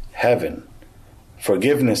 heaven,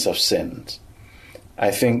 forgiveness of sins,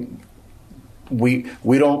 I think we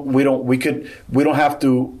don't have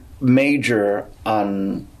to major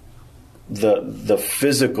on the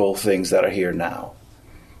physical things that are here now.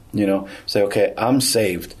 Say, okay, I'm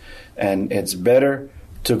saved, and it's better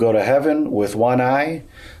to go to heaven with one eye.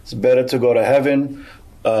 It's better to go to heaven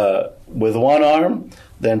with one arm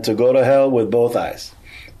than to go to hell with both eyes.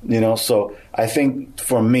 So I think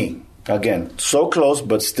for me, again, so close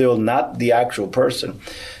but still not the actual person,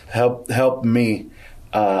 helped me.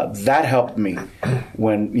 That helped me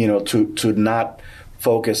when to not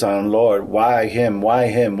focus on, Lord, why him,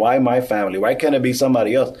 why my family, why can't it be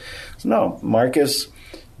somebody else? No, Marcus,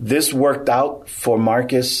 this worked out for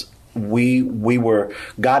Marcus.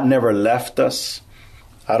 God never left us.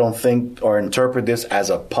 I don't think or interpret this as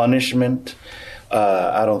a punishment.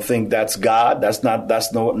 I don't think that's God. That's not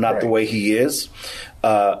right. The way he is.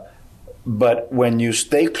 But when you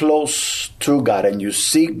stay close to God and you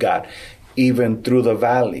seek God, even through the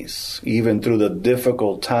valleys, even through the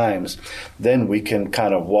difficult times, then we can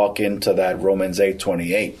kind of walk into that Romans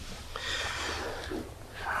 8:28.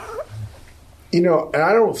 And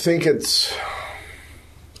I don't think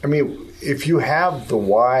if you have the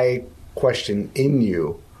why question in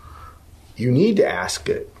you, you need to ask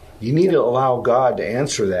it. You need to allow God to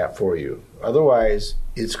answer that for you. Otherwise,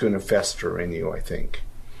 it's going to fester in you, I think,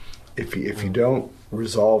 if you don't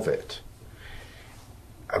resolve it.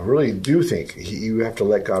 I really do think you have to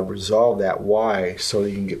let God resolve that why so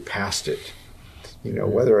that you can get past it.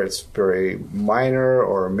 Whether it's very minor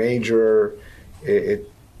or major,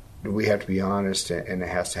 we have to be honest, and it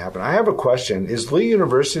has to happen. I have a question. Is Lee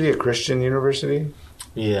University a Christian university?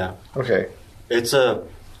 Yeah. Okay. It's a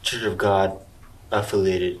Church of God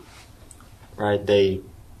affiliated, right?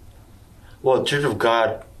 Church of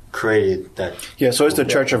God created that. Yeah, so it's the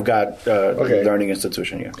Church of God learning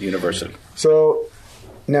institution, university. So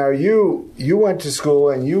now you went to school,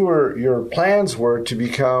 and your plans were to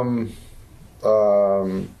become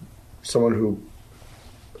someone who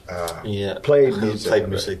played music. Played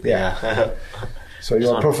music, yeah. So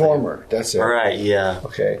you're a performer. That's it. Right, yeah.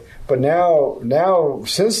 Okay. But now,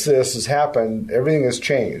 since this has happened, everything has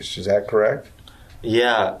changed. Is that correct?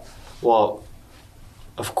 Yeah. Well,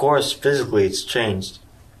 of course, physically it's changed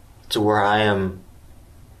to where I am,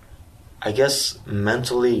 I guess,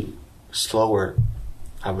 mentally slower,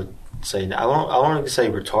 I would say. I don't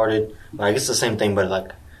say retarded, but I guess the same thing, but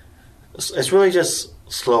like, it's really just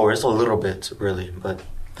slower. It's a little bit, really, but...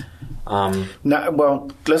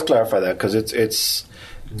 well, let's clarify that, because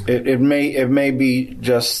it may be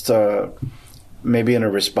just maybe in a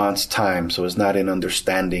response time, so it's not in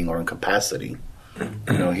understanding or in capacity.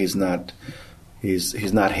 He's not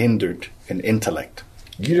hindered in intellect.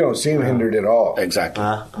 You don't seem hindered at all. Exactly.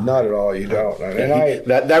 Not at all. You don't. And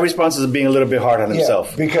that response is being a little bit hard on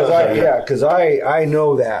himself. Because I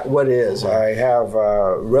know that. What is? I have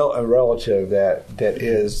a relative that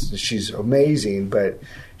is, she's amazing, but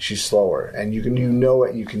she's slower, and you know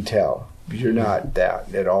it. You can tell. You're not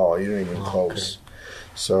that at all. You're not even close. Okay.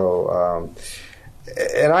 So,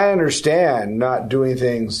 and I understand not doing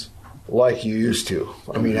things like you used to.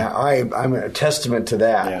 I mean, I'm a testament to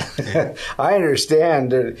that. Yeah. I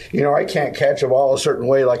understand that, I can't catch a ball a certain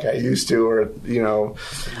way like I used to, or,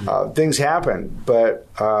 things happen. But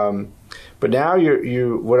now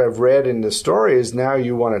what I've read in the story is now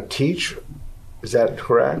you want to teach. Is that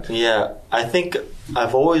correct? Yeah. I think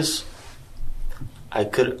I always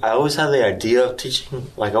had the idea of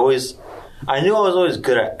teaching. Like I knew I was always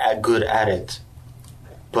good at it.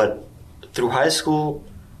 But through high school,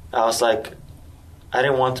 I was like, I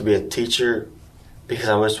didn't want to be a teacher because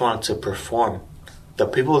I just wanted to perform. The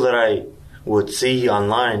people that I would see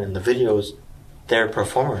online in the videos, they're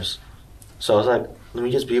performers. So I was like, let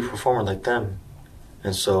me just be a performer like them.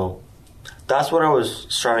 And so that's what I was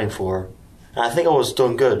striving for. And I think I was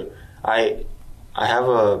doing good. I have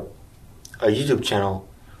a YouTube channel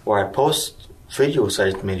where I post videos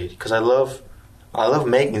I made because I love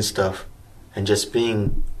making stuff and just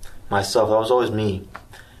being myself. That was always me.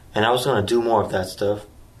 And I was going to do more of that stuff.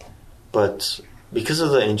 But because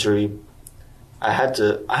of the injury, I had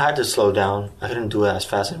to slow down. I couldn't do it as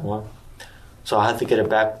fast anymore. So I had to get it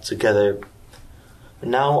back together.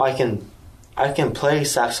 Now I can play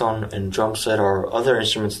saxophone and drum set or other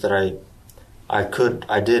instruments that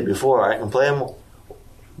I did before. I can play them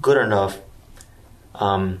good enough.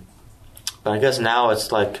 But I guess now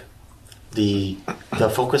it's like the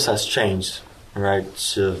focus has changed, right?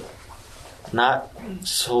 To not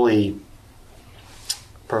solely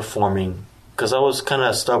performing, because I was kind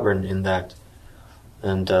of stubborn in that,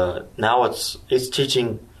 and now it's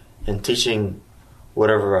teaching and teaching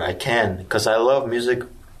whatever I can, because I love music,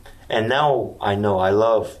 and now I know I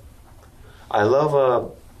love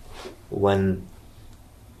when,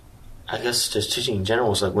 I guess just teaching in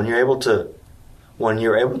general is like when you're able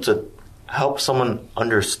to help someone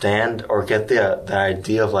understand or get the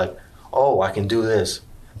idea of like, oh, I can do this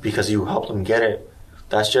because you helped them get it.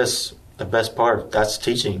 That's just the best part. That's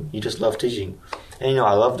teaching. You just love teaching. And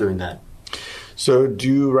I love doing that. So do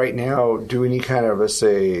you right now do any kind of, let's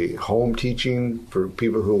say, home teaching for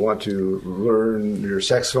people who want to learn your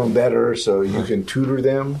saxophone better so you can tutor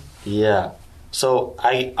them? Yeah. So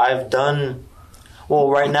I've done, well,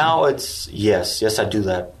 right now it's, yes, I do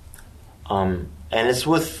that. And it's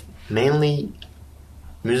with mainly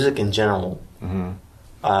music in general.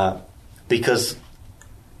 Mm-hmm. Because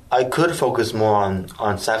I could focus more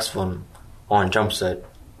on saxophone, on drum set,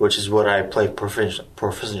 which is what I play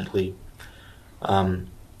proficiently.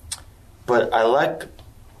 But I like,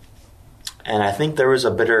 and I think there is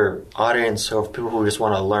a better audience of people who just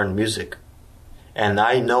want to learn music. And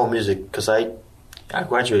I know music because I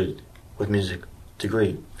graduated with music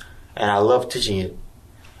degree, and I love teaching it.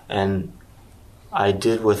 And I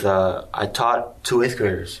taught 2 8th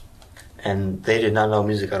graders, and they did not know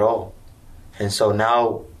music at all. And so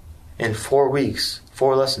now, in 4 weeks,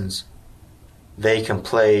 4 lessons, they can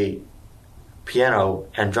play piano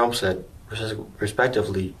and drum set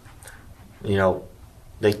respectively.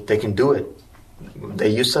 They can do it. They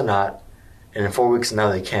used to not, and in 4 weeks now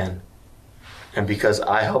they can. And because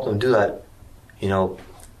I helped them do that,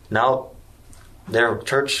 now they're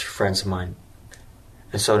church friends of mine.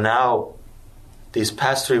 And so now, these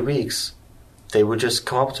past 3 weeks, they would just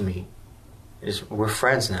come up to me. We're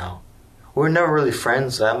friends now. We were never really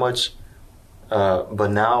friends that much,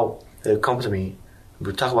 but now they come to me.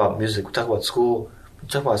 We talk about music, we talk about school, we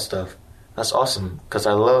talk about stuff. That's awesome, because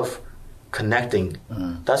I love connecting.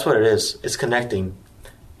 Mm. That's what it is. It's connecting.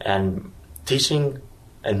 And teaching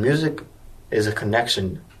and music is a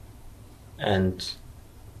connection. And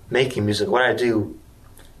making music, what I do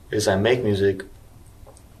is I make music,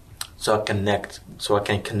 so I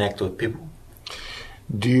can connect with people.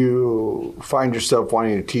 Do you find yourself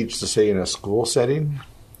wanting to teach, to say, in a school setting?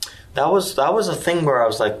 That was a thing where I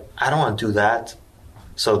was like, I don't want to do that.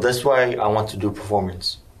 So that's why I want to do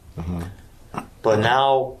performance. Mm-hmm. But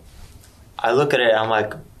now I look at it and I'm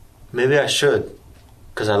like, maybe I should,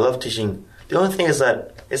 because I love teaching. The only thing is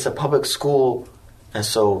that it's a public school, and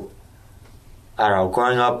so, I don't know,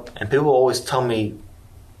 growing up, and people always tell me,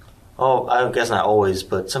 oh, I guess not always,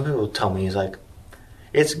 but some people tell me, it's like,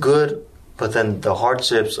 it's good, but then the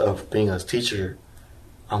hardships of being a teacher,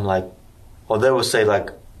 I'm like, well, they would say, like,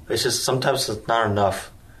 it's just sometimes it's not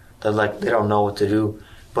enough. They're like, they don't know what to do.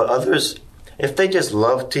 But others, if they just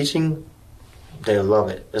love teaching, they love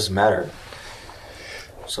it. It doesn't matter.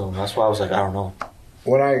 So that's why I was like, I don't know.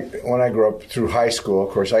 When I grew up through high school, of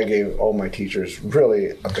course, I gave all my teachers really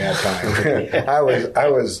a bad time. I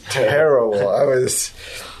was terrible.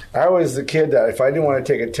 I was the kid that if I didn't want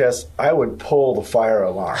to take a test, I would pull the fire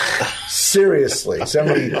alarm. Seriously.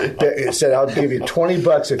 Somebody said, I'll give you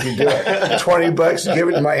 $20 if you do it. $20, give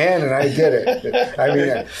it in my hand, and I did it. I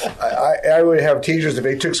mean, I would have teachers, if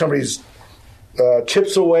they took somebody's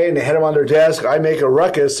chips away and they had them on their desk, I make a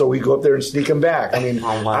ruckus, so we go up there and sneak them back. I mean,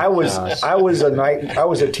 I was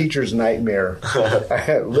a teacher's nightmare,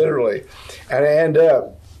 literally. And I end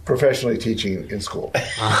up professionally teaching in school.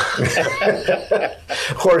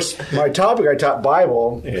 Of course, my topic, I taught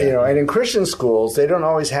Bible, and in Christian schools, they don't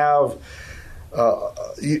always have,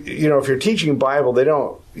 if you're teaching Bible,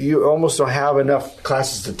 you almost don't have enough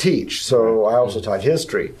classes to teach. So I also taught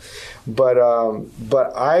history. But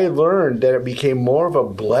I learned that it became more of a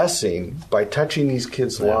blessing by touching these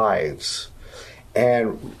kids' lives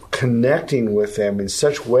and connecting with them in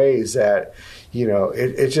such ways that,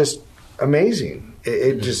 it's just amazing.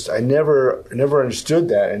 I never understood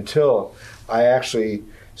that until I actually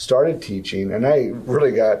started teaching, and I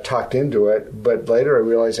really got talked into it. But later I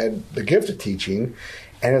realized I had the gift of teaching,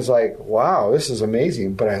 and it's like, wow, this is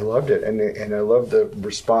amazing. But I loved it, and I loved the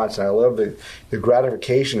response, and I loved the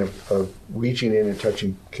gratification of reaching in and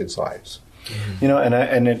touching kids' lives.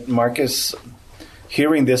 Marcus,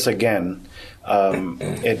 hearing this again,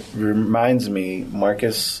 it reminds me,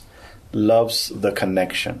 Marcus loves the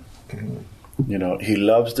connection. Mm-hmm. He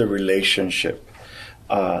loves the relationship,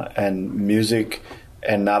 and music,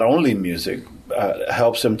 and not only music,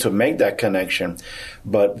 helps him to make that connection,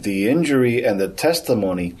 but the injury and the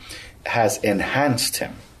testimony has enhanced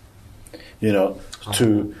him,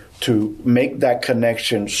 to make that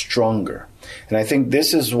connection stronger. And I think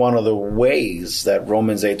this is one of the ways that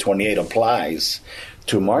Romans 8:28 applies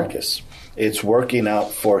to Marcus. It's working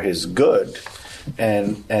out for his good,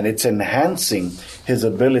 and it's enhancing his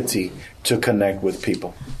ability to connect with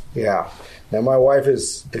people. Yeah. Now, my wife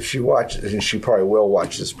if she watches, and she probably will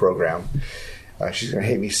watch this program, she's going to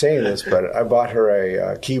hate me saying this, but I bought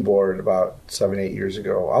her a keyboard about 7-8 years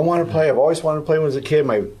ago. I want to play. I've always wanted to play when I was a kid.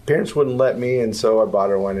 My parents wouldn't let me, and so I bought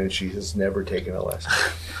her one, and she has never taken a lesson.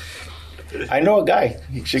 I know a guy.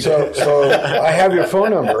 So I have your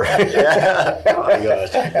phone number. Yeah. Oh my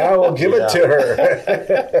gosh. And I will give it to her.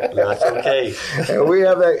 That's okay. And we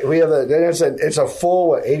have that. Then it's a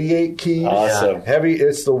full 88 keys. Awesome. Heavy.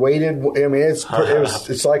 It's the weighted. I mean, it's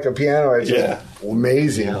like a piano. It's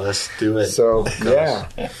amazing. Yeah, let's do it. So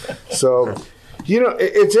So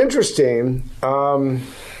it's interesting.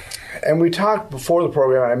 And we talked before the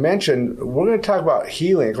program, and I mentioned we're going to talk about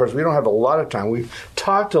healing. Of course, we don't have a lot of time. We've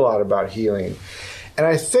talked a lot about healing. And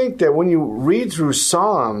I think that when you read through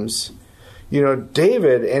Psalms,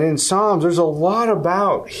 David, and in Psalms, there's a lot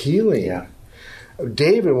about healing. Yeah.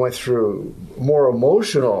 David went through more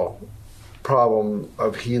emotional problem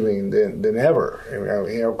of healing than ever.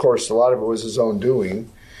 Of course, a lot of it was his own doing,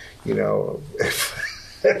 or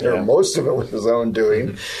most of it was his own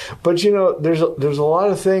doing. But, there's a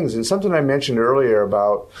lot of things. And something I mentioned earlier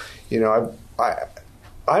about,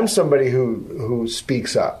 I'm somebody who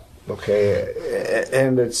speaks up, okay?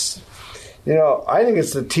 And it's, I think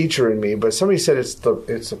it's the teacher in me, but somebody said it's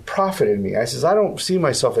the prophet in me. I says, I don't see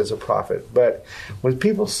myself as a prophet. But when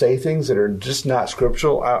people say things that are just not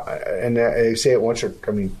scriptural, and they say it once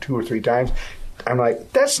 2 or 3 times, I'm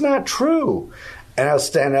like, that's not true. And I'll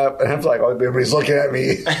stand up, and I'm like, oh, everybody's looking at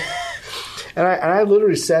me. And I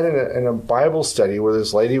literally sat in a Bible study where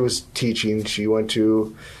this lady was teaching. She went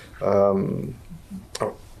to, I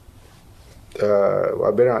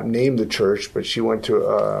better not name the church, but she went to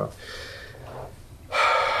a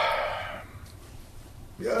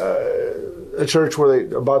church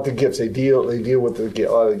where about the gifts. They deal with a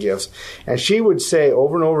lot of the gifts. And she would say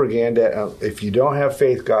over and over again that if you don't have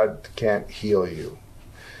faith, God can't heal you.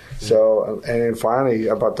 So, and then finally,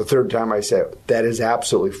 about the third time, I said, that is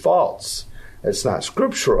absolutely false. It's not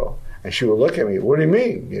scriptural. And she would look at me, what do you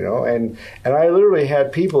mean? You know, and I literally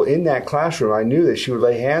had people in that classroom I knew that she would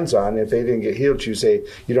lay hands on. If they didn't get healed, she would say,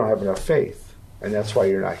 you don't have enough faith, and that's why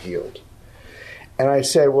you're not healed. And I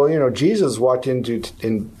said, well, you know, Jesus walked in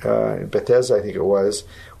Bethesda, I think it was,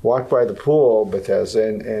 walked by the pool, Bethesda,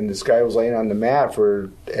 and this guy was laying on the mat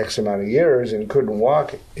for X amount of years and couldn't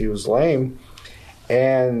walk. He was lame.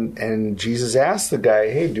 And Jesus asked the guy,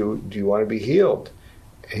 hey, do you want to be healed?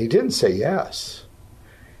 And he didn't say yes.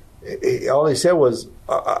 All he said was,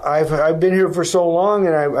 I've been here for so long,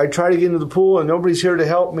 and I tried to get into the pool, and nobody's here to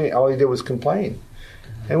help me. All he did was complain.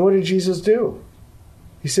 And what did Jesus do?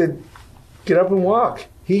 He said, get up and walk.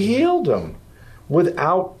 He healed him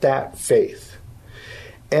without that faith.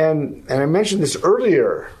 And I mentioned this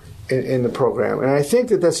earlier in the program, and I think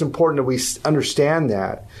that that's important that we understand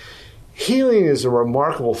that. Healing is a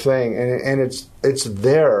remarkable thing, and it's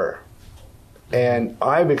there. And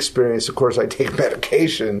I've experienced, of course, I take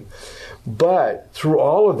medication, but through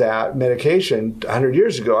all of that medication, 100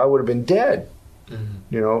 years ago, I would have been dead. Mm-hmm.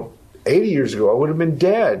 You know, 80 years ago, I would have been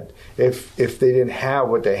dead if they didn't have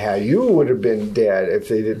what they had. You would have been dead if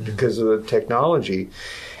they did, because of the technology.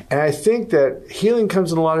 And I think that healing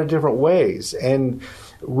comes in a lot of different ways. And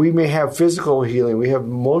we may have physical healing, we have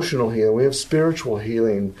emotional healing, we have spiritual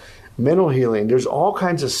healing, mental healing. There's all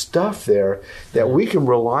kinds of stuff there that we can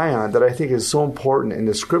rely on that I think is so important, and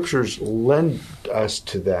the scriptures lend us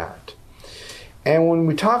to that. And when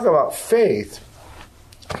we talk about faith,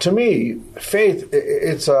 to me, faith,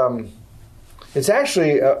 it's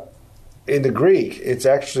actually, in the Greek, it's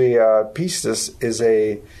actually, pistis is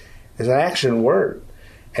an action word.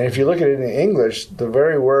 And if you look at it in English, the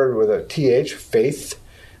very word with a th, faith,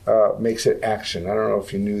 makes it action. I don't know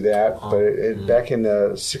if you knew that, but back in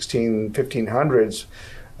the 1500s,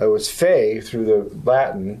 it was fe through the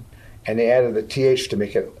Latin, and they added the th to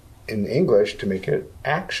make it in English to make it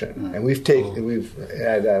action. And we've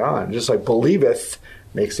added that on. Just like believeth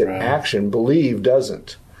makes it action, believe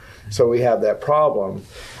doesn't. So we have that problem.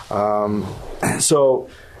 So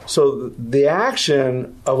the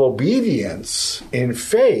action of obedience in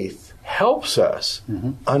faith helps us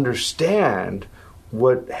understand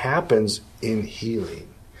what happens in healing.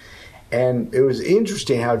 And it was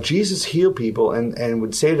interesting how Jesus healed people and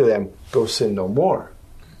would say to them, go sin no more.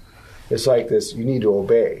 It's like this, you need to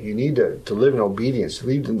obey. You need to live in obedience.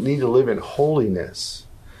 You need to live in holiness.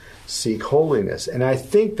 Seek holiness. And I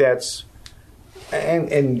think that's,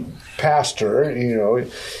 and Pastor, you know,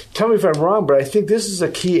 tell me if I'm wrong, but I think this is a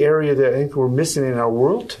key area that I think we're missing in our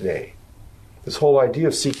world today. This whole idea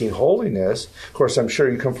of seeking holiness. Of course, I'm sure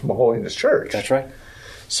you come from a holiness church. That's right.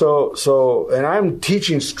 So, and I'm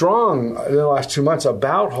teaching strong in the last 2 months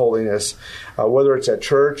about holiness, whether it's at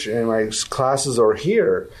church, in my classes, or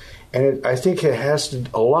here. And I think it has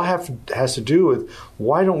to do with,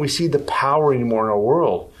 why don't we see the power anymore in our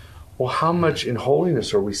world? Well, how much in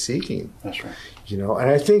holiness are we seeking? That's right. You know, and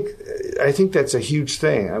I think that's a huge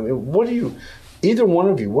thing. I mean, either one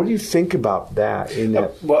of you, what do you think about that?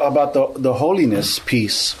 Well, about the holiness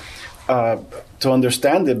piece, to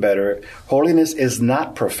understand it better, holiness is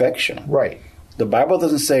not perfection. Right. The Bible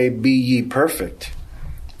doesn't say, be ye perfect,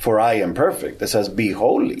 for I am perfect. It says, be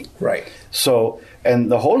holy. Right. So,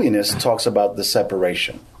 and the holiness talks about the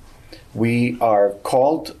separation. We are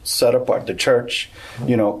called, set apart, the church,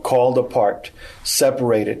 called apart,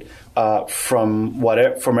 separated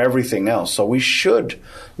from everything else. So we should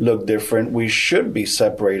look different. We should be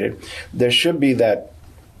separated. There should be that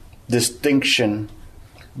distinction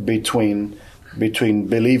between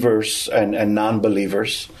believers and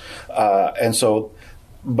non-believers. And so,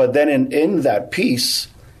 but then in that piece,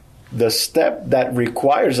 the step that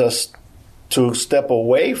requires us to step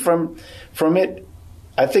away from it,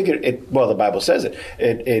 I think the Bible says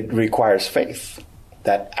it requires faith,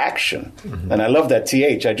 that action. Mm-hmm. And I love that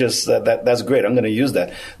TH. That's great. I'm going to use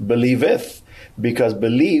that. Believeth, because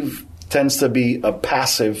believe tends to be a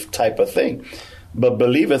passive type of thing. But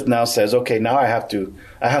believeth now says, okay, now I have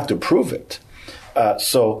to prove it.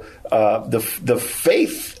 So the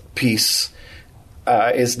faith piece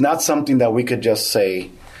is not something that we could just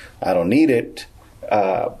say, I don't need it.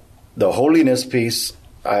 The holiness piece,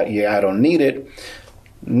 I don't need it.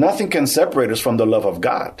 Nothing can separate us from the love of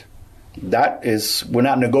God. We're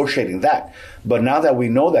not negotiating that. But now that we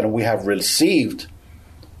know that and we have received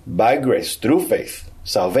by grace through faith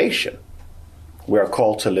salvation, we are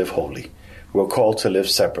called to live holy. We're called to live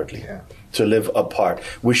separately, to live apart.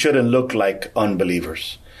 We shouldn't look like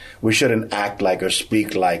unbelievers. We shouldn't act like or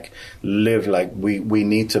speak like, live like. We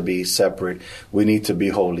need to be separate. We need to be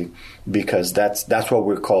holy, because that's what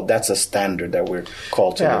we're called. That's a standard that we're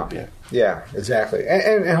called to live. Yeah. Yeah, exactly.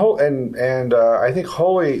 And I think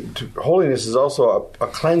holiness is also a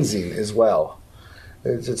cleansing as well.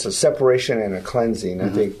 It's a separation and a cleansing. Mm-hmm.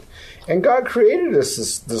 I think, and God created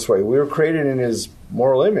us this way. We were created in His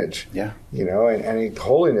moral image. Yeah, and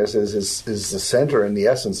holiness is the center and the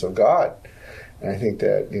essence of God. And I think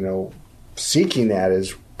that seeking that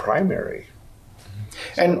is primary.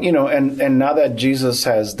 And and now that Jesus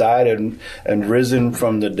has died and risen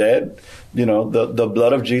from the dead, the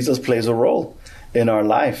blood of Jesus plays a role in our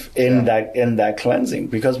life in that cleansing,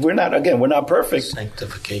 because we're not perfect.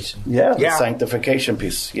 Sanctification. Yeah, the sanctification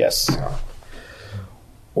piece. Yes. Yeah.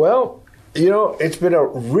 Well, it's been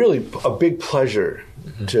a big pleasure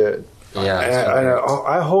to. Yeah.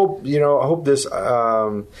 I hope this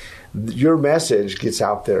your message gets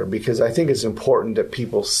out there, because I think it's important that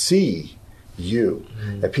people see you,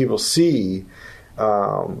 that people see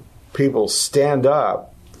people stand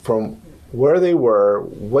up from where they were,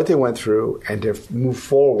 what they went through, and to move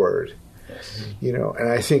forward. Yes. And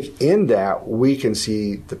I think in that we can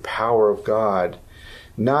see the power of God,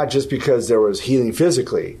 not just because there was healing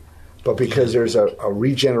physically, but because there's a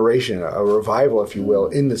regeneration, a revival, if you will,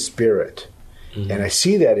 in the spirit. Mm-hmm. And I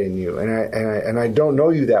see that in you, and I don't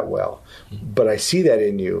know you that well, but I see that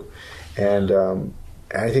in you, and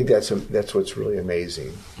I think that's what's really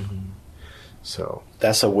amazing. Mm-hmm. So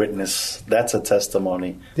that's a witness. That's a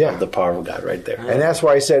testimony of the power of God right there. And that's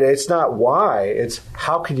why I said it's not why, it's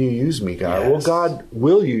how can you use me, God? Yes. Well, God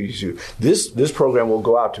will use you. This program will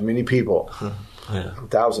go out to many people,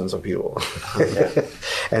 thousands of people.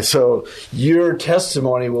 And so your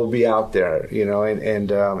testimony will be out there,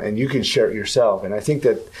 and you can share it yourself. And I think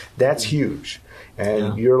that's huge.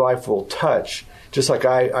 And your life will touch, just like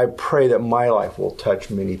I pray that my life will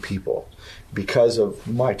touch many people, because of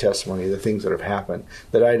my testimony, the things that have happened,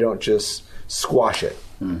 that I don't just squash it,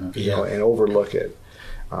 and overlook it.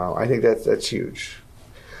 I think that's huge.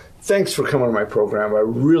 Thanks for coming on my program. I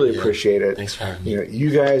really appreciate it. Thanks for having me.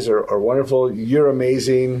 You guys are wonderful. You're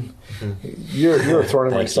amazing. Mm-hmm. You're a thorn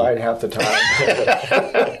in my side half the time.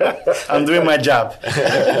 I'm doing my job.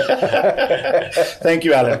 Thank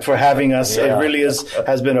you, Alan, for having us. Yeah. It really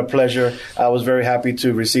has been a pleasure. I was very happy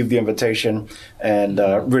to receive the invitation, and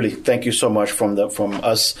really thank you so much from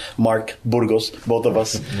us, Mark, Borgus, both of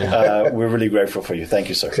us. We're really grateful for you. Thank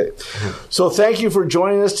you, sir. Okay. So thank you for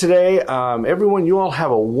joining us today. Everyone, you all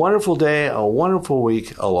have a wonderful day, a wonderful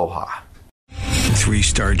week. Aloha.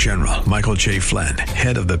 3-star General Michael J. Flynn,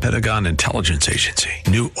 head of the Pentagon Intelligence Agency,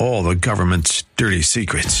 knew all the government's dirty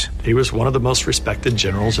secrets. He was one of the most respected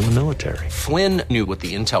generals in the military. Flynn knew what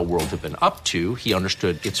the intel world had been up to. He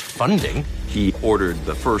understood its funding. He ordered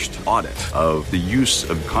the first audit of the use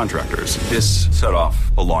of contractors. This set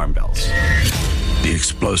off alarm bells. The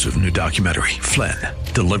explosive new documentary, Flynn,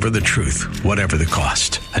 Deliver the Truth, Whatever the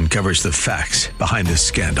Cost, uncovers the facts behind this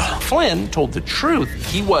scandal. Flynn told the truth.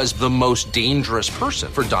 He was the most dangerous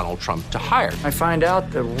person for Donald Trump to hire. I find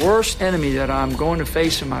out the worst enemy that I'm going to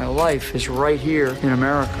face in my life is right here in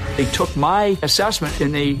America. They took my assessment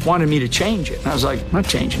and they wanted me to change it. And I was like, I'm not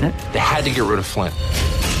changing it. They had to get rid of Flynn.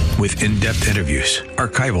 With in-depth interviews,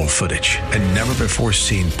 archival footage, and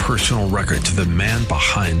never-before-seen personal records of the man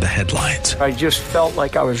behind the headlines. I just felt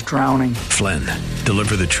like I was drowning. Flynn,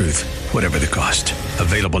 Deliver the Truth, Whatever the Cost.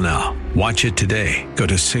 Available now. Watch it today. Go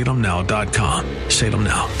to salemnow.com.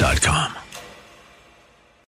 salemnow.com.